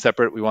 we want them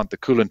separate. We want the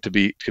coolant to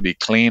be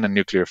clean and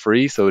nuclear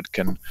free, so it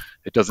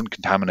doesn't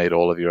contaminate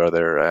all of your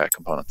other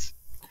components.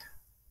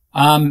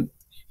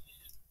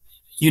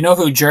 You know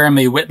who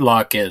Jeremy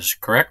Whitlock is,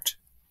 correct?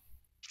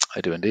 I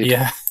do indeed.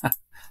 Yeah.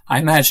 I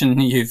imagine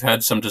you've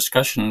had some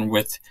discussion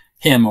with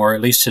him, or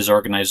at least his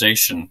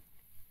organization.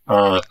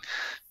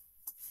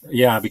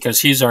 Yeah,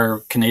 because he's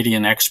our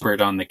Canadian expert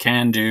on the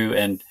CANDO,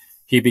 and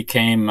he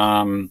became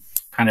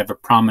kind of a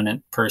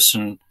prominent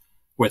person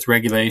with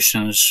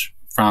regulations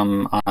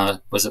from,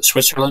 was it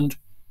Switzerland?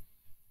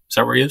 Is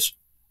that where he is?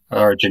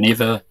 Or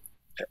Geneva?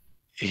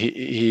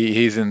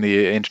 He's in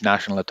the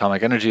International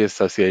Atomic Energy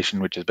Association,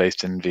 which is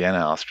based in Vienna,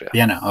 Austria.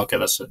 Vienna, okay,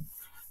 that's it.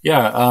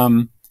 Yeah,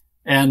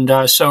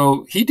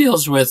 so he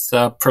deals with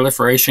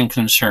proliferation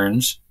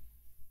concerns,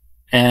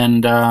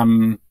 and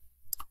I'm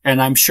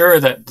sure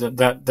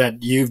that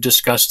you've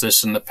discussed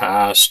this in the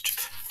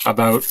past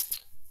about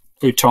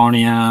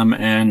plutonium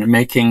and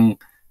making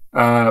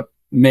the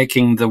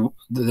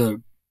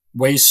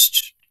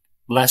waste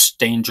less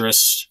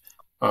dangerous,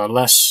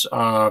 less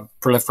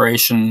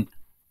proliferation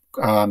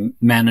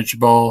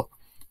manageable,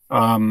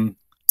 and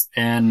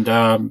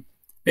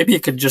maybe you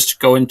could just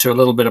go into a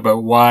little bit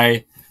about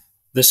why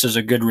this is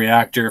a good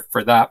reactor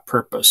for that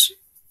purpose.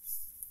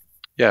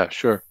 Yeah,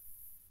 sure.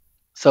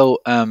 So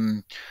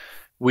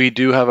we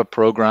do have a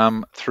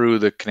program through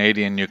the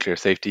Canadian Nuclear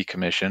Safety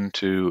Commission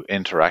to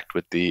interact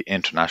with the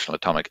International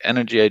Atomic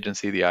Energy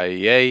Agency, the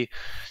IAEA,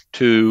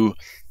 to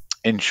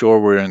ensure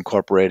we're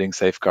incorporating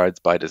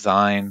safeguards by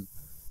design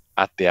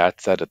at the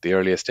outset, at the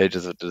earliest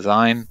stages of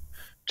design,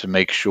 to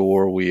make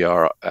sure we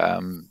are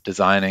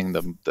designing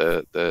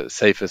the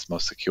safest,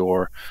 most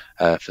secure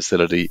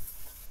facility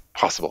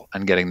possible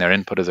and getting their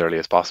input as early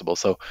as possible.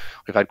 So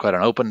we've had quite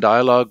an open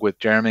dialogue with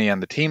Jeremy and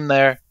the team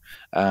there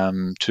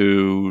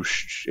to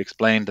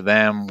explain to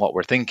them what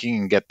we're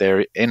thinking and get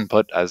their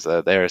input, as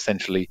they're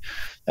essentially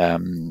a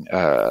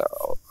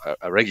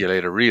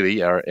regulator,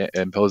 really, are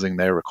imposing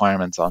their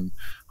requirements on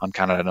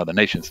Canada and other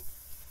nations.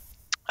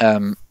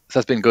 So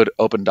that's been good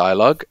open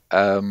dialogue.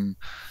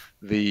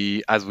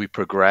 As we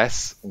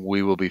progress,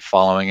 we will be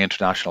following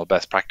international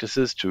best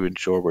practices to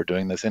ensure we're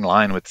doing this in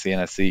line with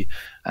CNSC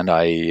and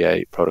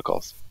IAEA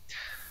protocols.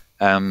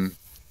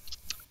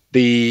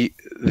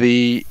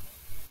 The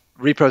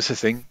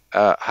reprocessing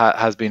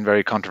has been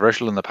very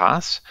controversial in the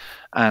past,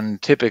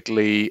 and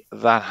typically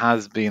that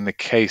has been the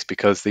case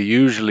because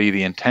usually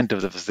the intent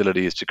of the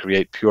facility is to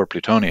create pure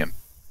plutonium.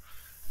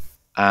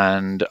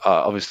 And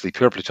obviously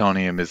pure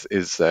plutonium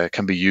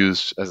can be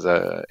used as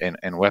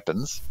in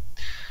weapons.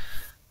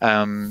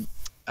 And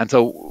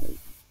so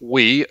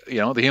we,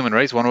 the human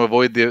race, want to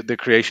avoid the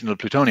creation of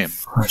plutonium.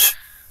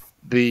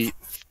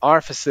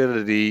 Our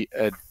facility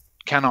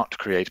cannot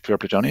create pure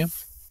plutonium.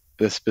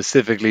 They're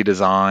specifically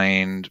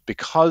designed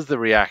because the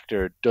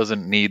reactor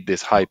doesn't need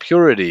this high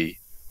purity.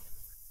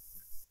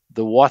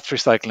 The Watts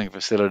recycling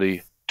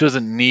facility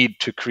doesn't need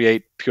to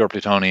create pure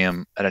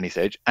plutonium at any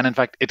stage, and in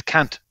fact, it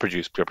can't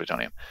produce pure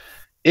plutonium.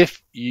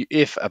 If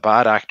a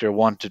bad actor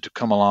wanted to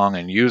come along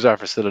and use our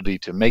facility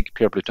to make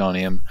pure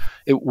plutonium,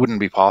 it wouldn't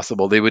be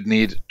possible. They would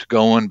need to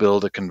go and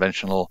build a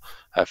conventional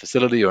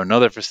facility or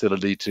another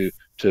facility to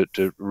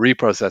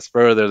reprocess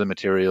further the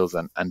materials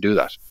and do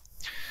that.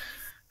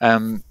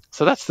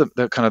 So that's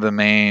the kind of the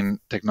main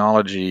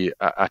technology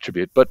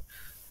attribute. But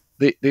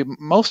the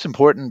most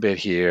important bit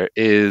here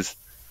is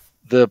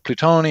the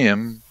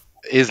plutonium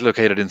is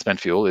located in spent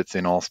fuel. It's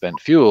in all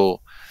spent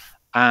fuel,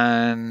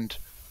 and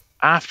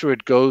after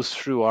it goes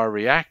through our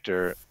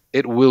reactor,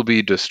 it will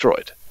be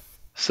destroyed.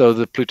 So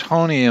the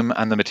plutonium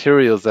and the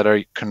materials that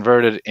are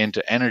converted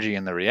into energy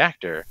in the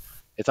reactor,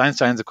 it's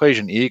Einstein's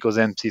equation, E equals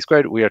mc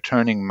squared. We are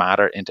turning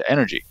matter into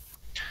energy.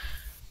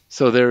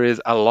 So there is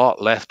a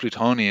lot less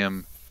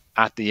plutonium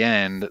at the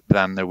end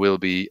than there will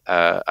be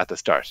at the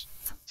start.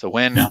 So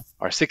when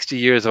our 60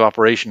 years of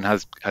operation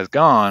has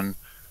gone,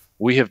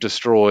 we have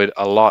destroyed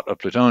a lot of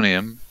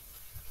plutonium.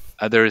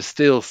 There is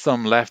still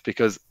some left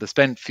because the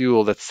spent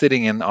fuel that's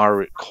sitting in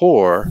our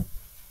core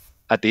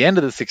at the end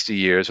of the 60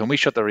 years, when we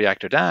shut the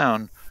reactor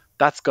down,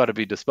 that's got to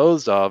be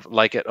disposed of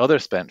like at other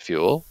spent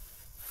fuel,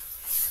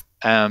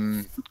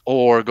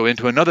 or go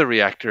into another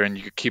reactor and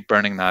you could keep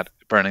burning that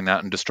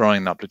and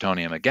destroying that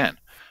plutonium again.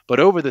 But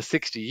over the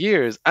 60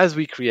 years, as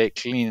we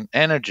create clean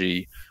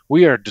energy,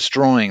 we are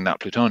destroying that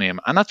plutonium.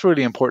 And that's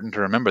really important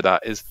to remember.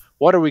 That is,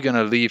 what are we going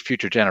to leave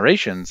future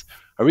generations?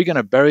 Are we going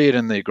to bury it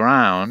in the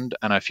ground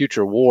and a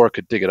future war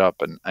could dig it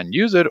up and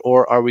use it?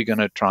 Or are we going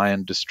to try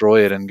and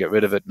destroy it and get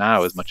rid of it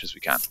now as much as we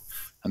can?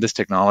 And this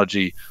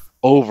technology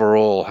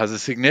overall has a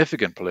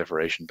significant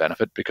proliferation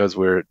benefit because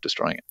we're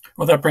destroying it.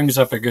 Well, that brings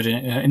up a good,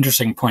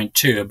 interesting point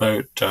too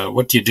about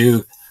what do you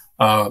do?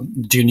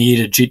 Do you need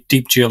a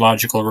deep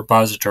geological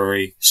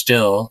repository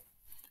still?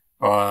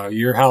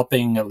 You're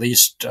helping at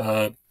least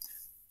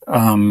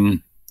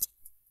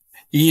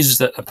ease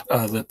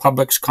the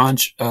public's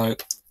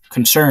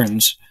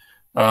concerns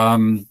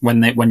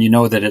when you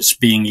know that it's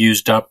being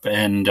used up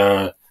and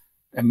the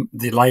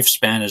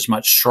lifespan is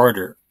much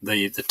shorter.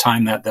 The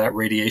time that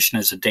radiation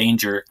is a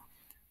danger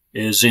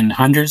is in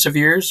hundreds of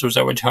years. Was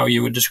that how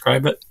you would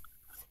describe it?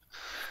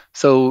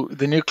 So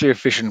the nuclear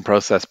fission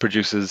process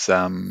produces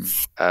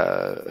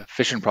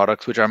fission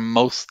products, which are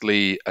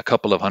mostly a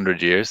couple of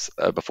hundred years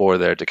before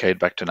they're decayed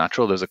back to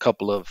natural. There's a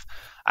couple of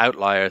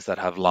outliers that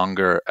have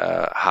longer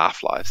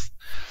half-lives.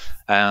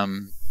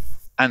 And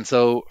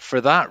so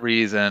for that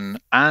reason,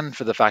 and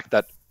for the fact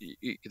that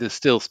there's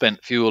still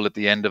spent fuel at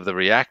the end of the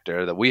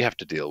reactor that we have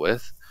to deal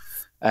with,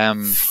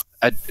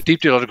 a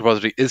deep geological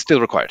repository is still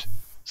required.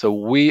 So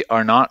we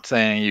are not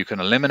saying you can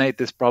eliminate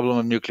this problem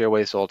of nuclear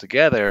waste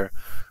altogether,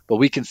 but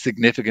we can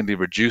significantly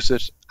reduce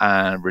it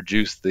and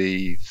reduce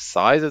the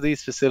size of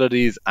these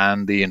facilities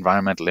and the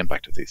environmental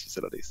impact of these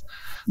facilities.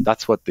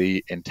 That's what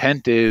the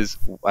intent is.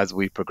 As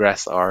we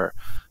progress our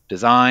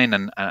design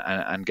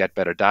and get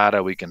better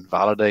data, we can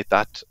validate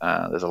that.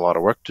 There's a lot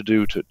of work to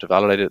do to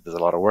validate it. There's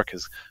a lot of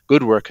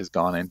good work has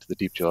gone into the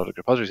deep geological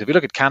repositories. If you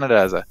look at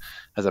Canada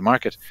as a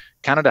market,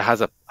 Canada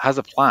has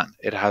a plan.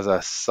 It has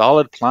a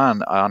solid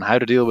plan on how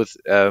to deal with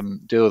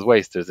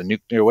waste. There's a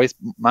nuclear waste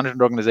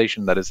management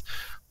organization that is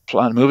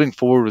moving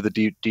forward with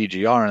the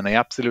DGR, and they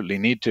absolutely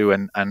need to,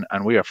 and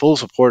we are full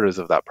supporters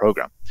of that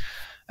program.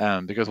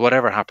 Because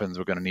whatever happens,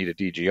 we're going to need a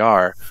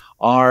DGR.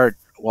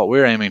 What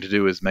we're aiming to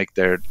do is make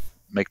their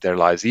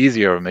lives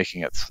easier or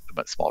making it a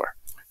bit smaller.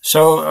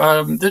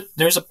 So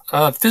there's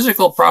a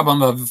physical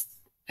problem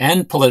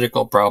and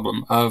political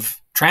problem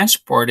of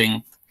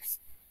transporting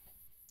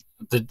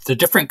the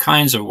different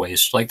kinds of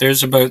waste. Like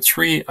there's about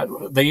three.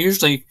 They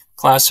usually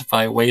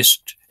classify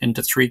waste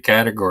into three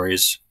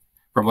categories,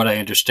 from what I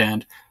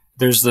understand.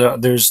 There's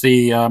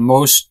the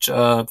most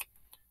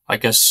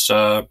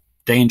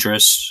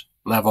dangerous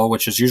level,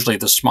 which is usually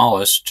the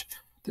smallest.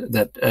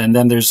 And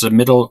then there's the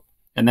middle,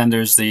 and then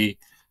there's the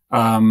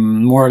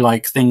more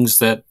like things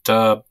that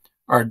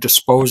are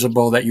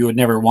disposable that you would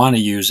never want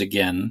to use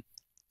again.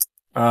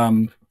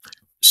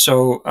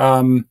 So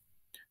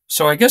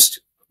I guess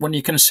when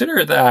you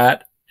consider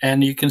that,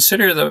 and you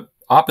consider the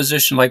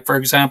opposition, like for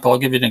example, I'll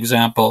give you an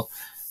example: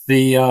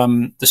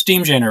 the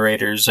steam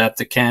generators at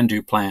the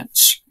CANDU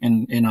plants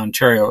in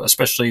Ontario,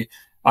 especially.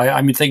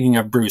 I'm thinking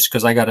of Bruce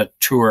because I got a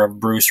tour of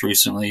Bruce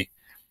recently,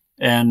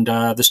 and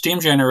the steam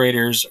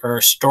generators are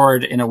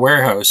stored in a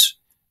warehouse.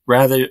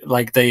 Rather,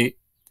 like they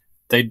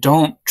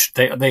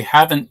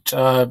haven't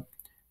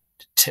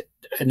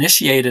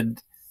initiated.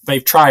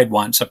 They've tried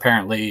once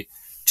apparently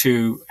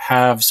to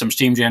have some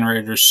steam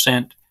generators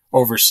sent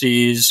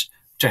overseas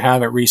to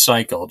have it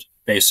recycled,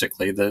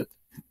 basically the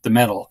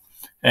metal,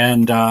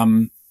 and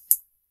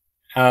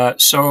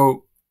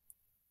so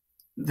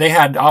they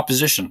had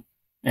opposition,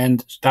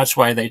 and that's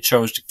why they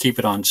chose to keep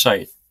it on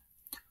site.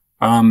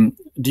 Do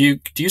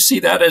you see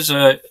that as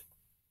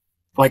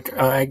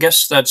I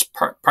guess that's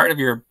part of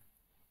your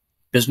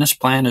business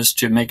plan is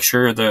to make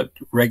sure the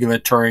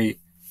regulatory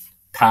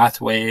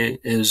pathway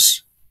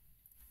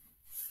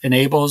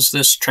enables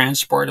this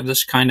transport of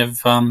this kind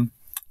of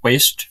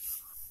waste?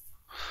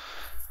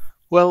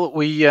 Well,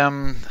 we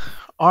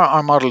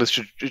our model is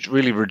to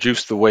really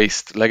reduce the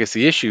waste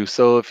legacy issue.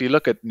 So if you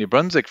look at New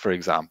Brunswick, for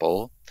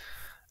example,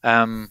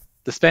 the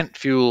spent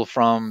fuel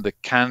from the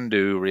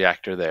CANDU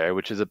reactor there,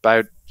 which is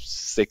about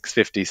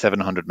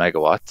 700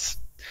 megawatts,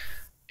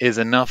 is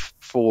enough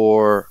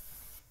for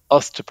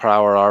us to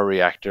power our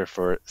reactor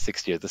for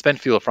 60 years. The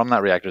spent fuel from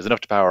that reactor is enough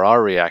to power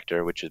our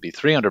reactor, which would be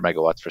 300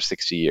 megawatts for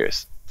 60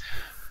 years.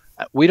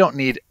 We don't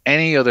need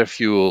any other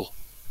fuel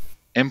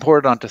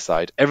imported onto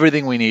site.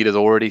 Everything we need is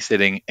already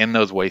sitting in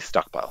those waste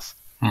stockpiles.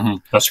 Mm-hmm.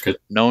 That's good.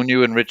 No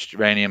new enriched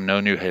uranium,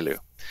 no new HALEU.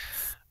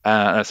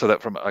 So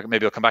that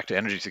maybe I'll come back to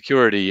energy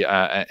security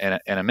in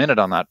a minute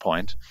on that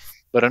point.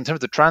 But in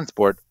terms of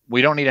transport,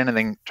 we don't need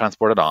anything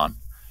transported on.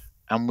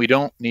 and we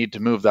don't need to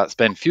move that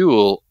spent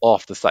fuel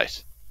off the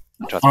site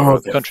and transport it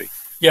out the country.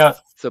 Yeah.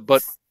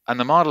 And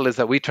the model is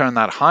that we turn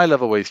that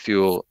high-level waste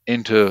fuel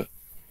into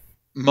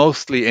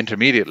mostly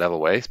intermediate level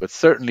waste, but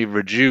certainly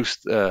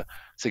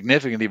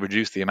significantly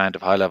reduce the amount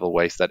of high-level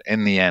waste that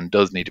in the end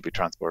does need to be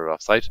transported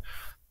off-site.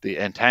 The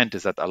intent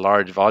is that a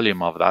large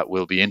volume of that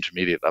will be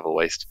intermediate level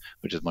waste,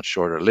 which is much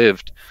shorter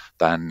lived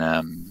than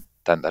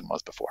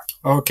was before.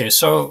 Okay,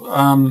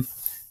 so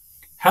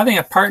having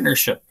a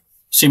partnership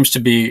seems to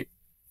be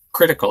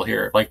critical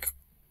here. Like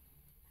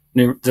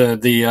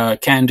the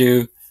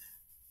Can-Do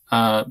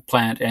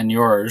plant and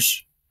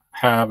yours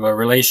have a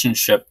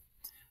relationship,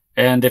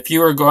 and if you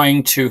were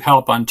going to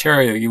help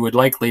Ontario, you would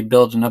likely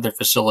build another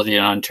facility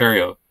in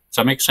Ontario. Does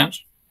that make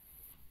sense?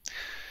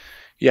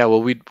 Yeah,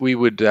 well, we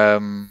would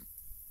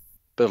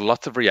build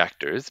lots of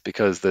reactors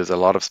because there's a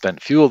lot of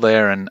spent fuel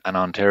there, and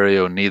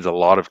Ontario needs a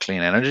lot of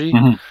clean energy.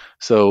 Mm-hmm.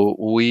 So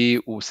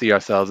we see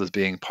ourselves as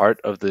being part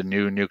of the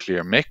new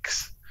nuclear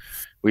mix.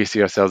 We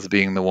see ourselves as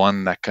being the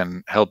one that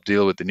can help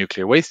deal with the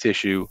nuclear waste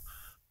issue,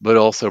 but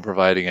also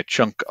providing a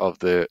chunk of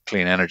the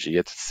clean energy.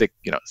 It's 6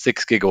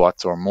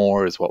 gigawatts or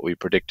more is what we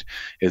predict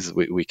is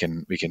we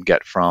can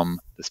get from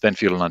the spent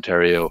fuel in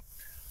Ontario,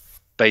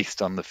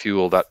 based on the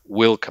fuel that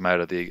will come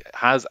out of the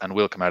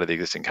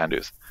existing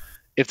Can-Dos.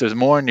 If there's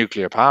more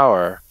nuclear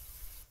power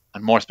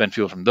and more spent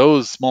fuel from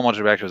those small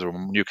modular reactors or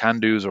new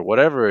Can-Dos or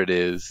whatever it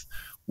is,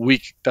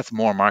 that's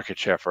more market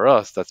share for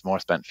us. That's more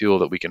spent fuel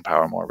that we can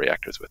power more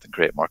reactors with and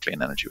create more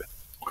clean energy with.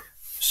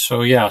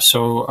 So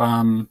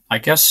I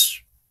guess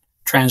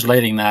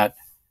translating that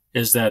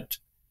is that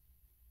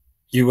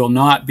you will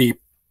not be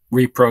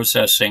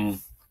reprocessing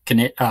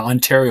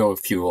Ontario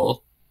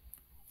fuel.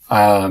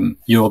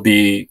 You'll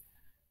be,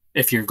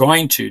 if you're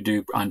going to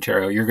do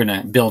Ontario, you're going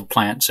to build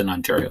plants in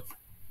Ontario.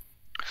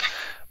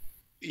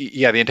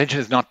 Yeah, the intention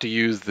is not to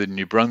use the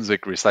New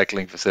Brunswick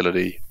recycling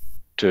facility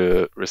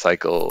to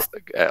recycle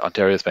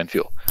Ontario spent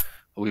fuel.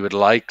 We would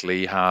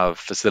likely have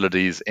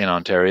facilities in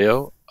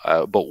Ontario,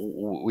 but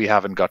we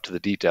haven't got to the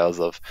details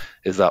of,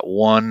 is that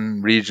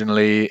one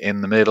regionally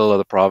in the middle of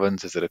the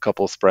province? Is it a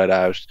couple spread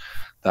out?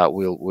 That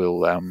we'll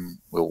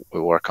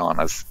work on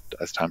as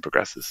time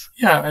progresses.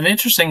 Yeah, an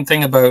interesting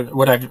thing about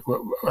what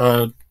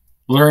I've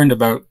learned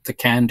about the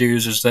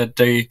Can-Dos is that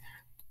they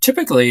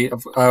typically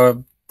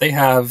they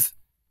have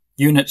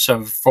units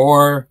of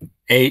 4,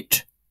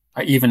 8,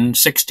 even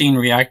 16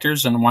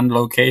 reactors in one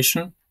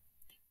location.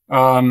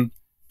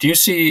 Do you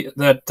see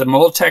that the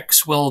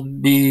Moltex will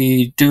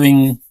be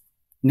doing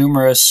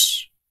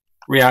numerous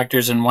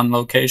reactors in one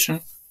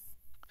location?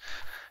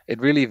 It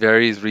really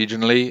varies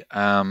regionally.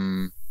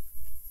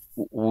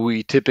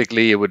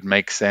 It would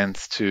make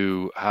sense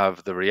to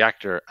have the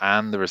reactor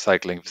and the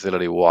recycling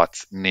facility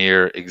watts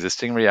near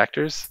existing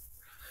reactors,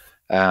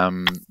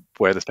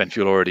 where the spent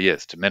fuel already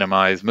is, to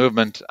minimize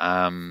movement.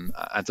 And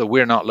so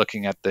we're not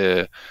looking at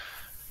the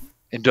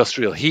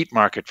industrial heat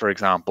market, for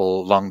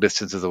example, long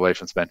distances away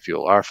from spent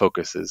fuel. Our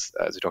focus is,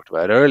 as we talked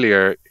about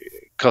earlier,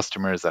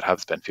 customers that have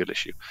spent fuel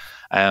issue.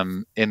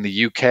 In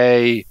the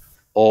UK,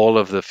 all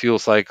of the fuel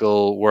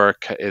cycle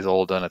work is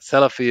all done at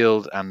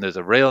Sellafield, and there's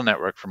a rail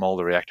network from all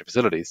the reactor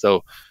facilities.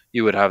 So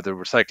you would have the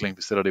recycling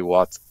facility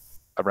watts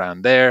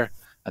around there,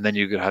 and then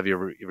you could have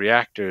your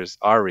reactors,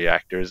 our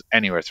reactors,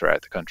 anywhere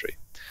throughout the country.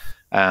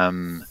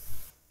 In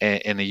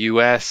the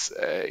US,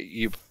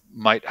 you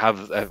might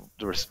have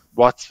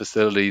Watts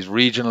facilities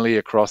regionally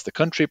across the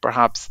country,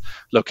 perhaps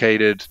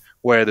located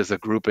where there's a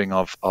grouping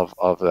of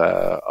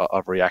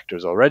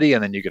reactors already,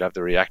 and then you could have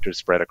the reactors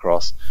spread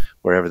across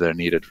wherever they're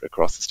needed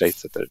across the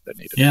states that they're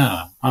needed.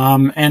 Yeah,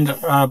 and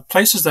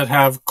places that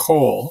have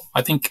coal,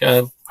 I think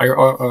I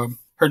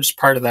heard as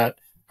part of that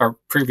our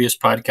previous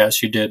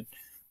podcast you did,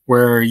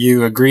 where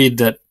you agreed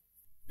that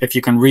if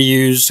you can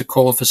reuse the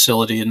coal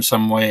facility in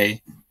some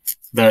way,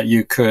 that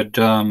you could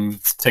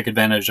take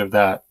advantage of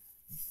that.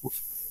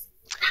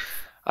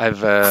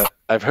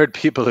 I've heard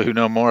people who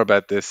know more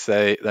about this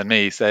than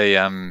me say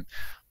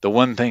the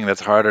one thing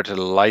that's harder to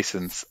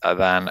license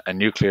than a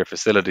nuclear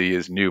facility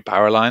is new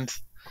power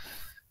lines,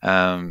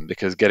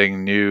 because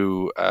getting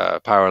new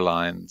power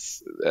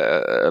lines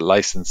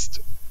licensed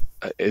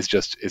is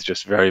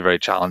just very, very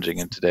challenging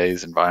in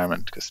today's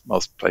environment, because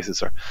most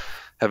places are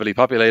heavily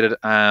populated.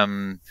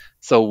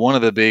 So one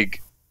of the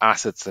big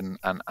assets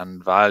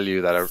and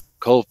value that a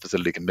coal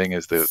facility can bring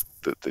is just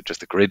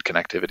the grid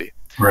connectivity.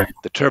 Right.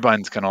 The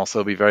turbines can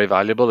also be very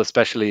valuable,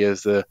 especially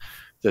as the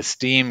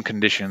steam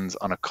conditions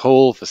on a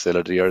coal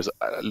facility are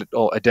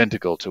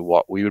identical to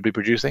what we would be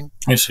producing.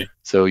 I see.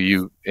 So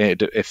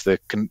if the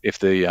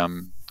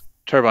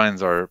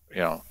turbines are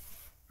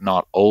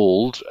not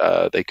old,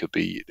 they could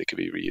be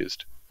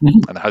reused.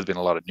 Mm-hmm. And there has been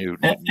a lot of new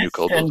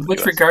coal. And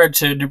with regard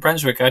to New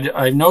Brunswick,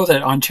 I know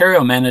that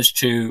Ontario managed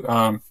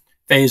to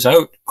phase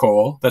out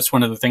coal. That's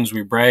one of the things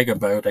we brag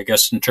about, I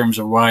guess, in terms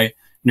of why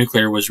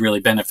nuclear was really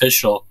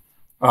beneficial.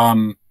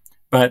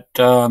 But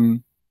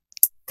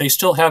they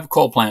still have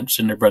coal plants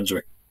in New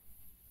Brunswick.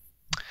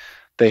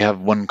 They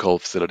have one coal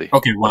facility,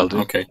 Okay, one.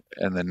 Weldon, Okay.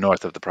 in the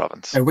north of the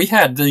province. And we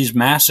had these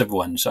massive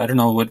ones. I don't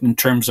know what in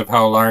terms of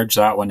how large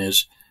that one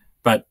is,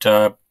 but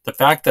the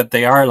fact that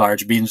they are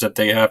large means that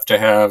they have to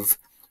have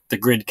the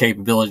grid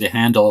capability to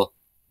handle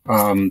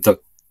the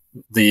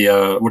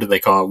what do they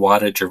call it,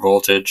 wattage or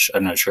voltage?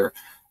 I'm not sure.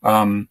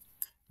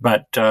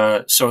 But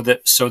so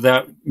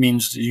that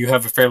means you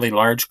have a fairly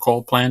large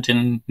coal plant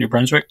in New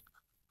Brunswick.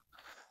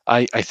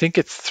 I think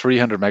it's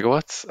 300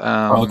 megawatts.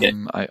 Oh, okay.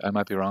 I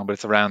might be wrong, but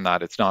it's around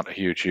that. It's not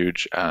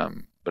huge,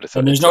 but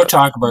And there's it's no a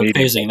talk about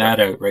medium. phasing that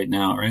out right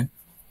now, right?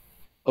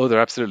 Oh, there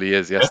absolutely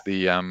is. Yeah.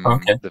 Yes,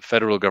 Okay. the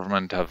federal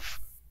government have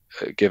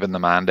given the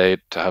mandate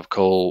to have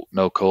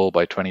no coal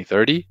by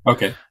 2030.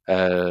 Okay.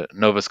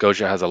 Nova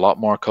Scotia has a lot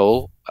more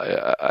coal.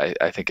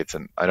 I think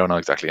I don't know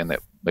exactly, in the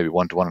maybe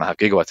 1 to 1.5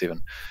 gigawatts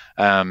even.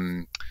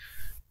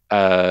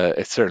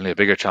 It's certainly a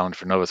bigger challenge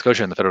for Nova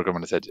Scotia, and the federal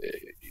government has said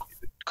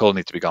coal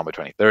needs to be gone by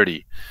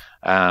 2030,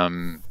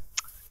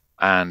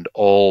 and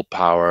all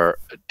power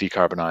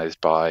decarbonized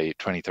by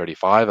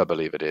 2035, I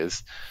believe it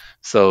is.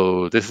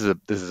 So this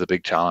is a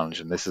big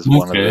challenge, and this is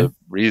one of Okay. the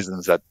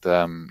reasons that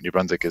New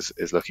Brunswick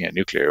is looking at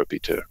nuclear, would be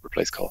to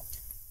replace coal.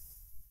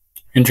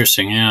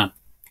 Interesting. Yeah.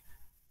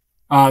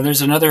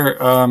 There's another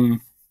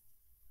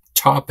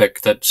topic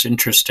that's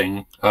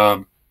interesting.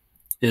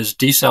 Is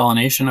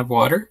desalination of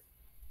water,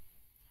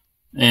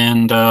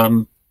 and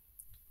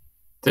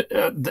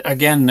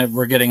again,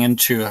 we're getting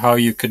into how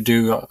you could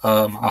do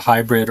a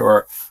hybrid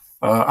or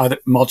other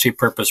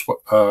multi-purpose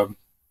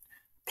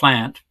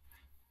plant.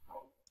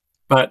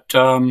 But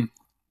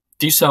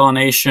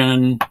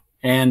desalination,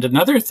 and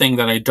another thing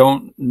that I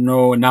don't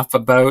know enough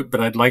about,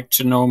 but I'd like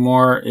to know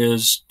more,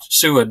 is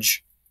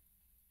sewage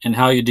and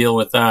how you deal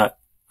with that.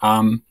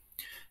 I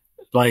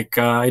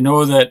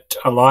know that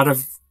a lot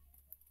of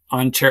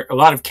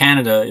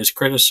Canada is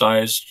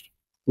criticized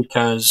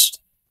because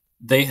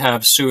they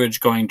have sewage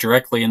going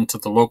directly into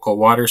the local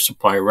water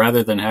supply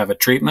rather than have a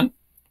treatment,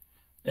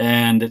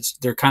 and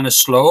they're kind of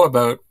slow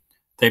about.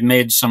 They've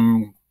made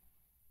some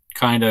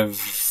kind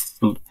of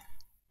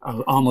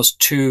almost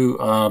too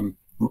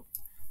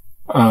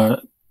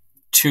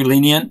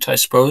lenient, I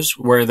suppose,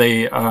 where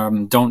they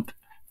don't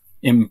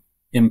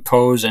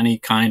impose any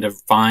kind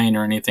of fine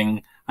or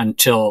anything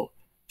until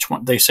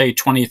they say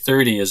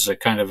 2030 is a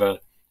kind of a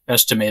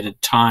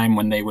estimated time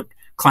when they would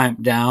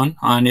clamp down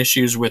on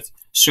issues with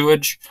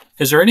sewage.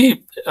 Is there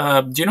any?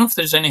 Do you know if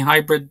there's any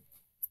hybrid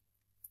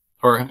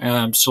or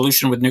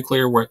solution with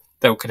nuclear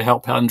that could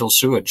help handle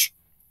sewage?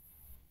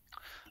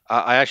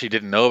 I actually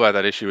didn't know about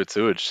that issue with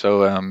sewage,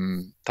 so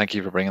thank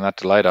you for bringing that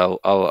to light.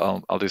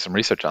 I'll do some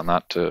research on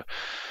that to, as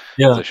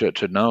Yeah. I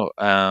should know.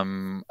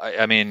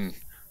 I mean,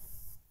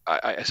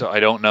 so I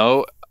don't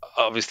know.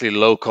 Obviously,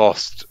 low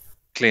cost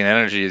clean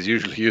energy is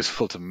usually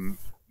useful to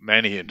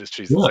many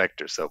industries and Yeah.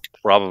 sectors, so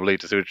probably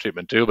to sewage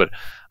treatment too. But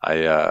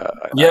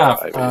Yeah.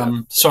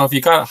 So if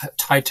you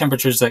got high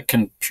temperatures that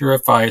can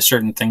purify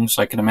certain things,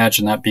 I can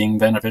imagine that being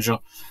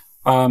beneficial.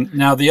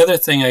 Now, the other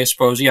thing, I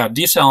suppose,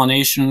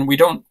 desalination.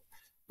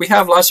 We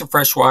have lots of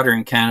fresh water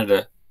in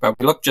Canada, but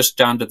we look just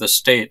down to the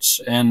States,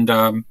 and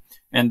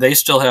they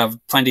still have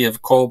plenty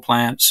of coal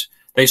plants.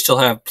 They still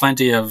have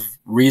plenty of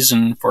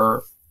reason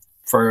for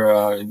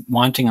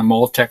wanting a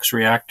Moltex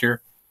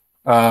reactor.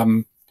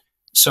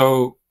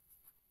 So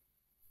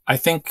I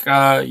think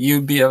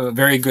you'd be a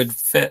very good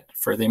fit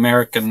for the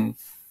American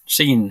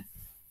scene.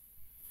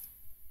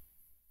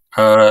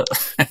 You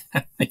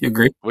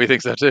agree? we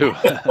think so too.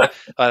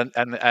 And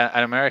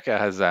America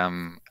has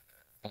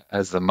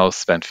the most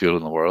spent fuel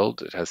in the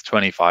world. It has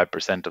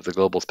 25% of the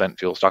global spent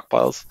fuel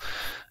stockpiles,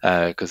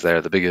 because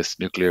they're the biggest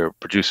nuclear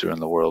producer in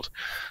the world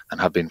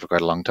and have been for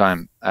quite a long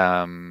time.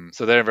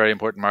 So they're a very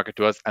important market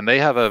to us, and they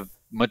have a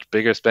much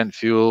bigger spent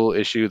fuel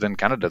issue than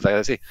Canada. Like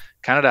I say,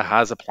 Canada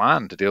has a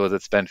plan to deal with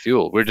its spent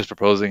fuel. We're just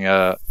proposing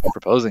a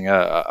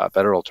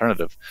better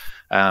alternative.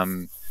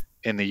 In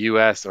the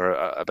US, or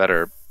a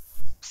better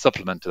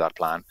supplement to that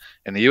plan.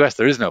 In the US,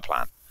 there is no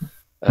plan.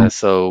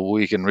 So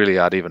we can really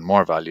add even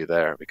more value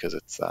there, because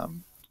it's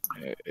And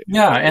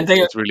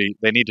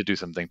they need to do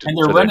something they're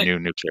for their running. new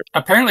nuclear.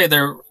 Apparently,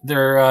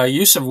 their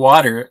use of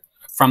water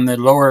from the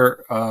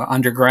lower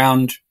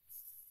underground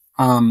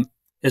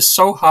is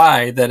so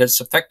high that it's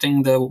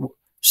affecting the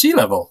sea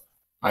level.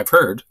 I've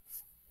heard.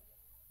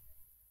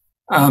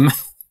 Um,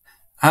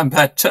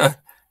 but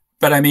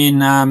I mean,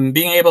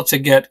 being able to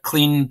get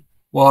clean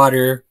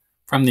water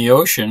from the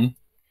ocean,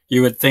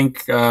 you would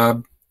think,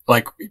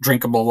 like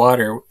drinkable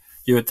water,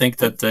 you would think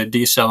that the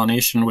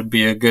desalination would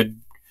be a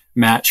good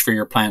match for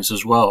your plants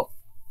as well.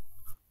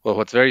 Well,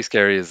 what's very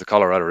scary is the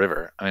Colorado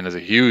River. I mean, there's a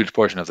huge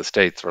portion of the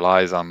states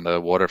relies on the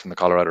water from the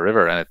Colorado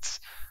River, and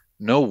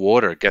no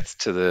water gets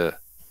to the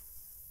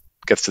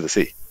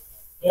sea.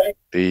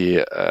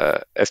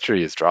 The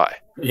estuary is dry.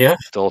 Yeah.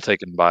 It's all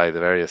taken by the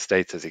various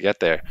states as you get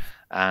there,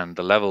 and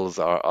the levels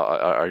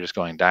are just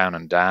going down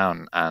and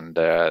down, and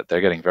they're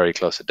getting very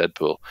close to dead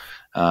pool.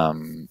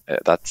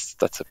 That's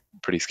a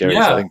pretty scary. So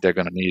I Yeah. think they're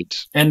going to need.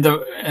 And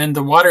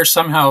the water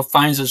somehow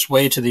finds its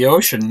way to the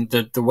ocean,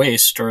 the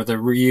waste or the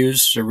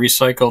reused or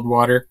recycled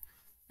water,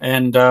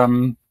 and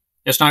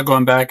it's not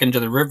going back into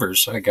the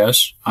rivers, I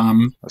guess.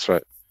 That's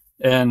right.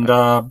 And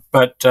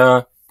but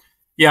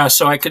yeah,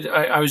 so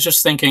I was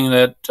just thinking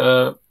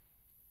that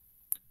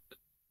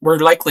we're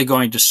likely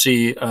going to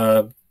see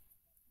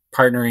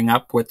partnering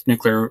up with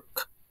nuclear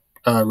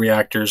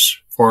reactors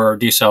for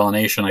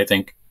desalination, I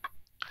think.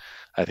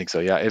 I think so.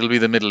 Yeah, it'll be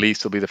the Middle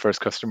East will be the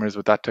first customers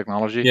with that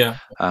technology. Yeah.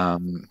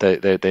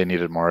 They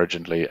need it more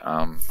urgently.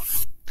 The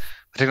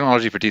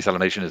technology for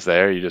desalination is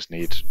there. You just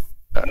need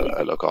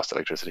a low cost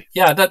electricity.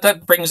 Yeah,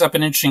 that brings up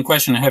an interesting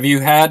question. Have you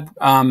had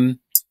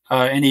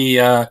any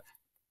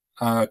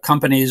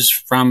companies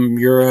from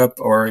Europe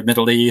or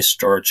Middle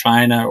East or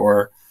China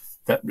or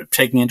that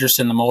taking interest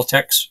in the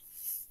Moltex?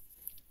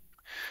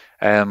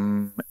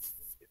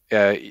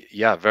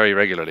 Yeah, very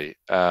regularly.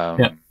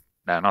 Yeah.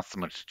 Now, not so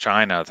much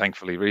China,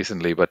 thankfully,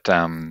 recently, but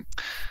I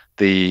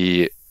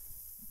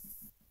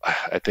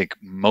think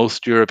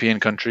most European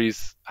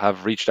countries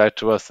have reached out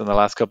to us in the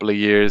last couple of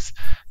years,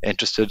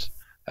 interested.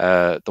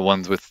 The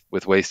ones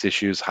with waste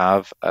issues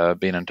have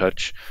been in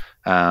touch.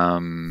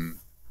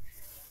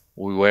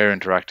 We were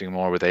interacting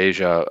more with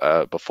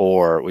Asia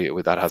before.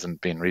 That hasn't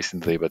been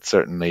recently, but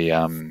certainly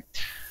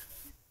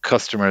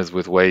customers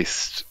with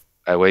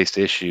a waste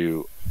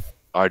issue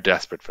are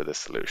desperate for this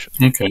solution.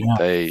 Okay.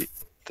 Yeah.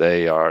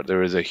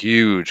 There is a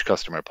huge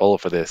customer pull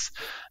for this.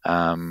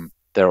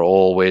 They're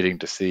all waiting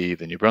to see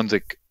the New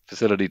Brunswick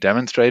facility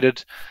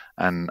demonstrated,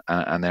 and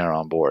they're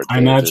on board. I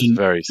imagine.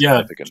 Very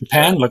significant.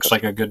 Japan looks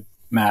like a good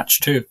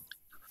match too.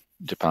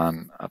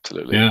 Japan,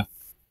 absolutely. Yeah.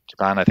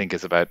 Japan, I think,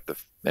 is about the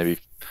maybe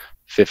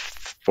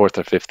fourth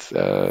or fifth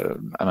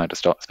amount of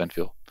spent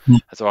fuel.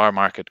 So our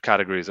market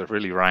categories are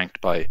really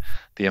ranked by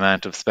the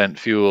amount of spent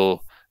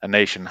fuel a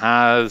nation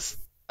has,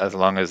 as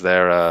long as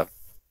they're a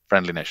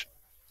friendly nation.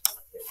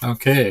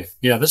 Okay.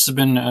 Yeah, this has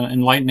been an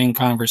enlightening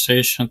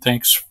conversation.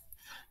 Thanks.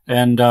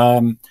 And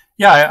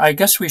yeah, I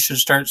guess we should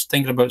start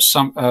thinking about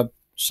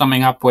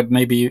summing up what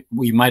maybe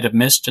we might have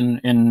missed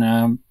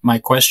in my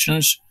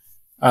questions.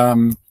 How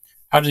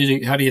do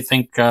you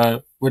think?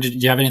 Do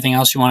you have anything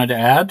else you wanted to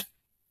add?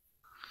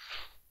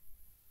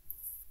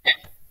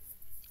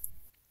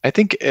 I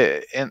think,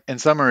 in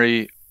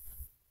summary,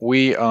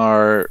 we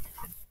are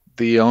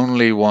the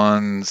only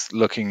ones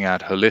looking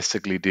at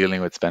holistically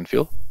dealing with spent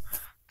fuel.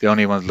 The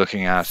only ones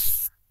looking at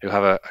who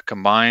have a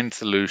combined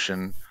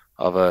solution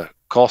of a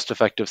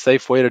cost-effective,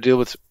 safe way to deal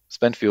with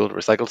spent fuel,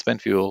 recycled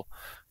spent fuel,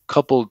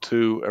 coupled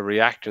to a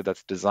reactor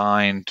that's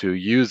designed to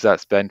use that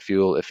spent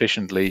fuel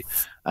efficiently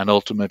and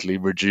ultimately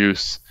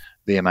reduce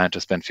the amount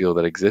of spent fuel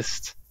that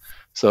exists.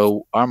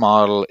 So our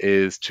model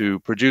is to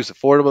produce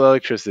affordable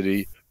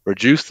electricity,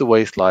 reduce the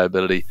waste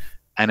liability,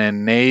 and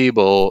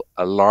enable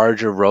a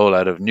larger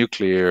rollout of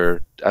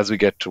nuclear as we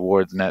get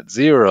towards net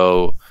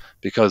zero,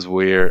 because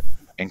we're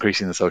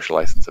increasing the social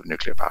license of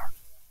nuclear power.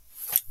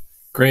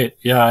 Great.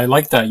 Yeah, I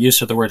like that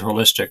use of the word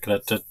holistic.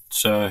 That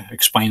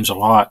explains a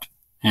lot.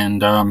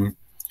 And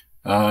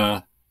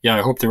yeah,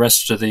 I hope the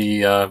rest of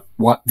the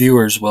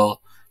viewers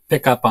will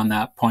pick up on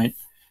that point.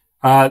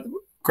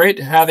 Great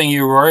having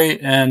you, Rory.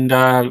 And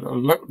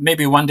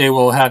maybe one day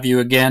we'll have you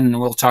again and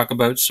we'll talk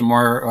about some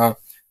more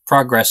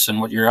progress and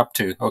what you're up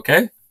to.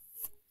 Okay?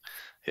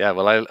 Yeah,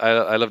 well,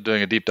 I love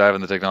doing a deep dive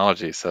in the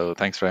technology. So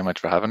thanks very much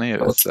for having me. It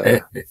was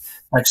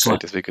excellent. great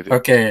to speak with you.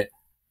 Okay.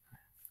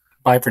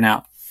 Bye for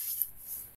now.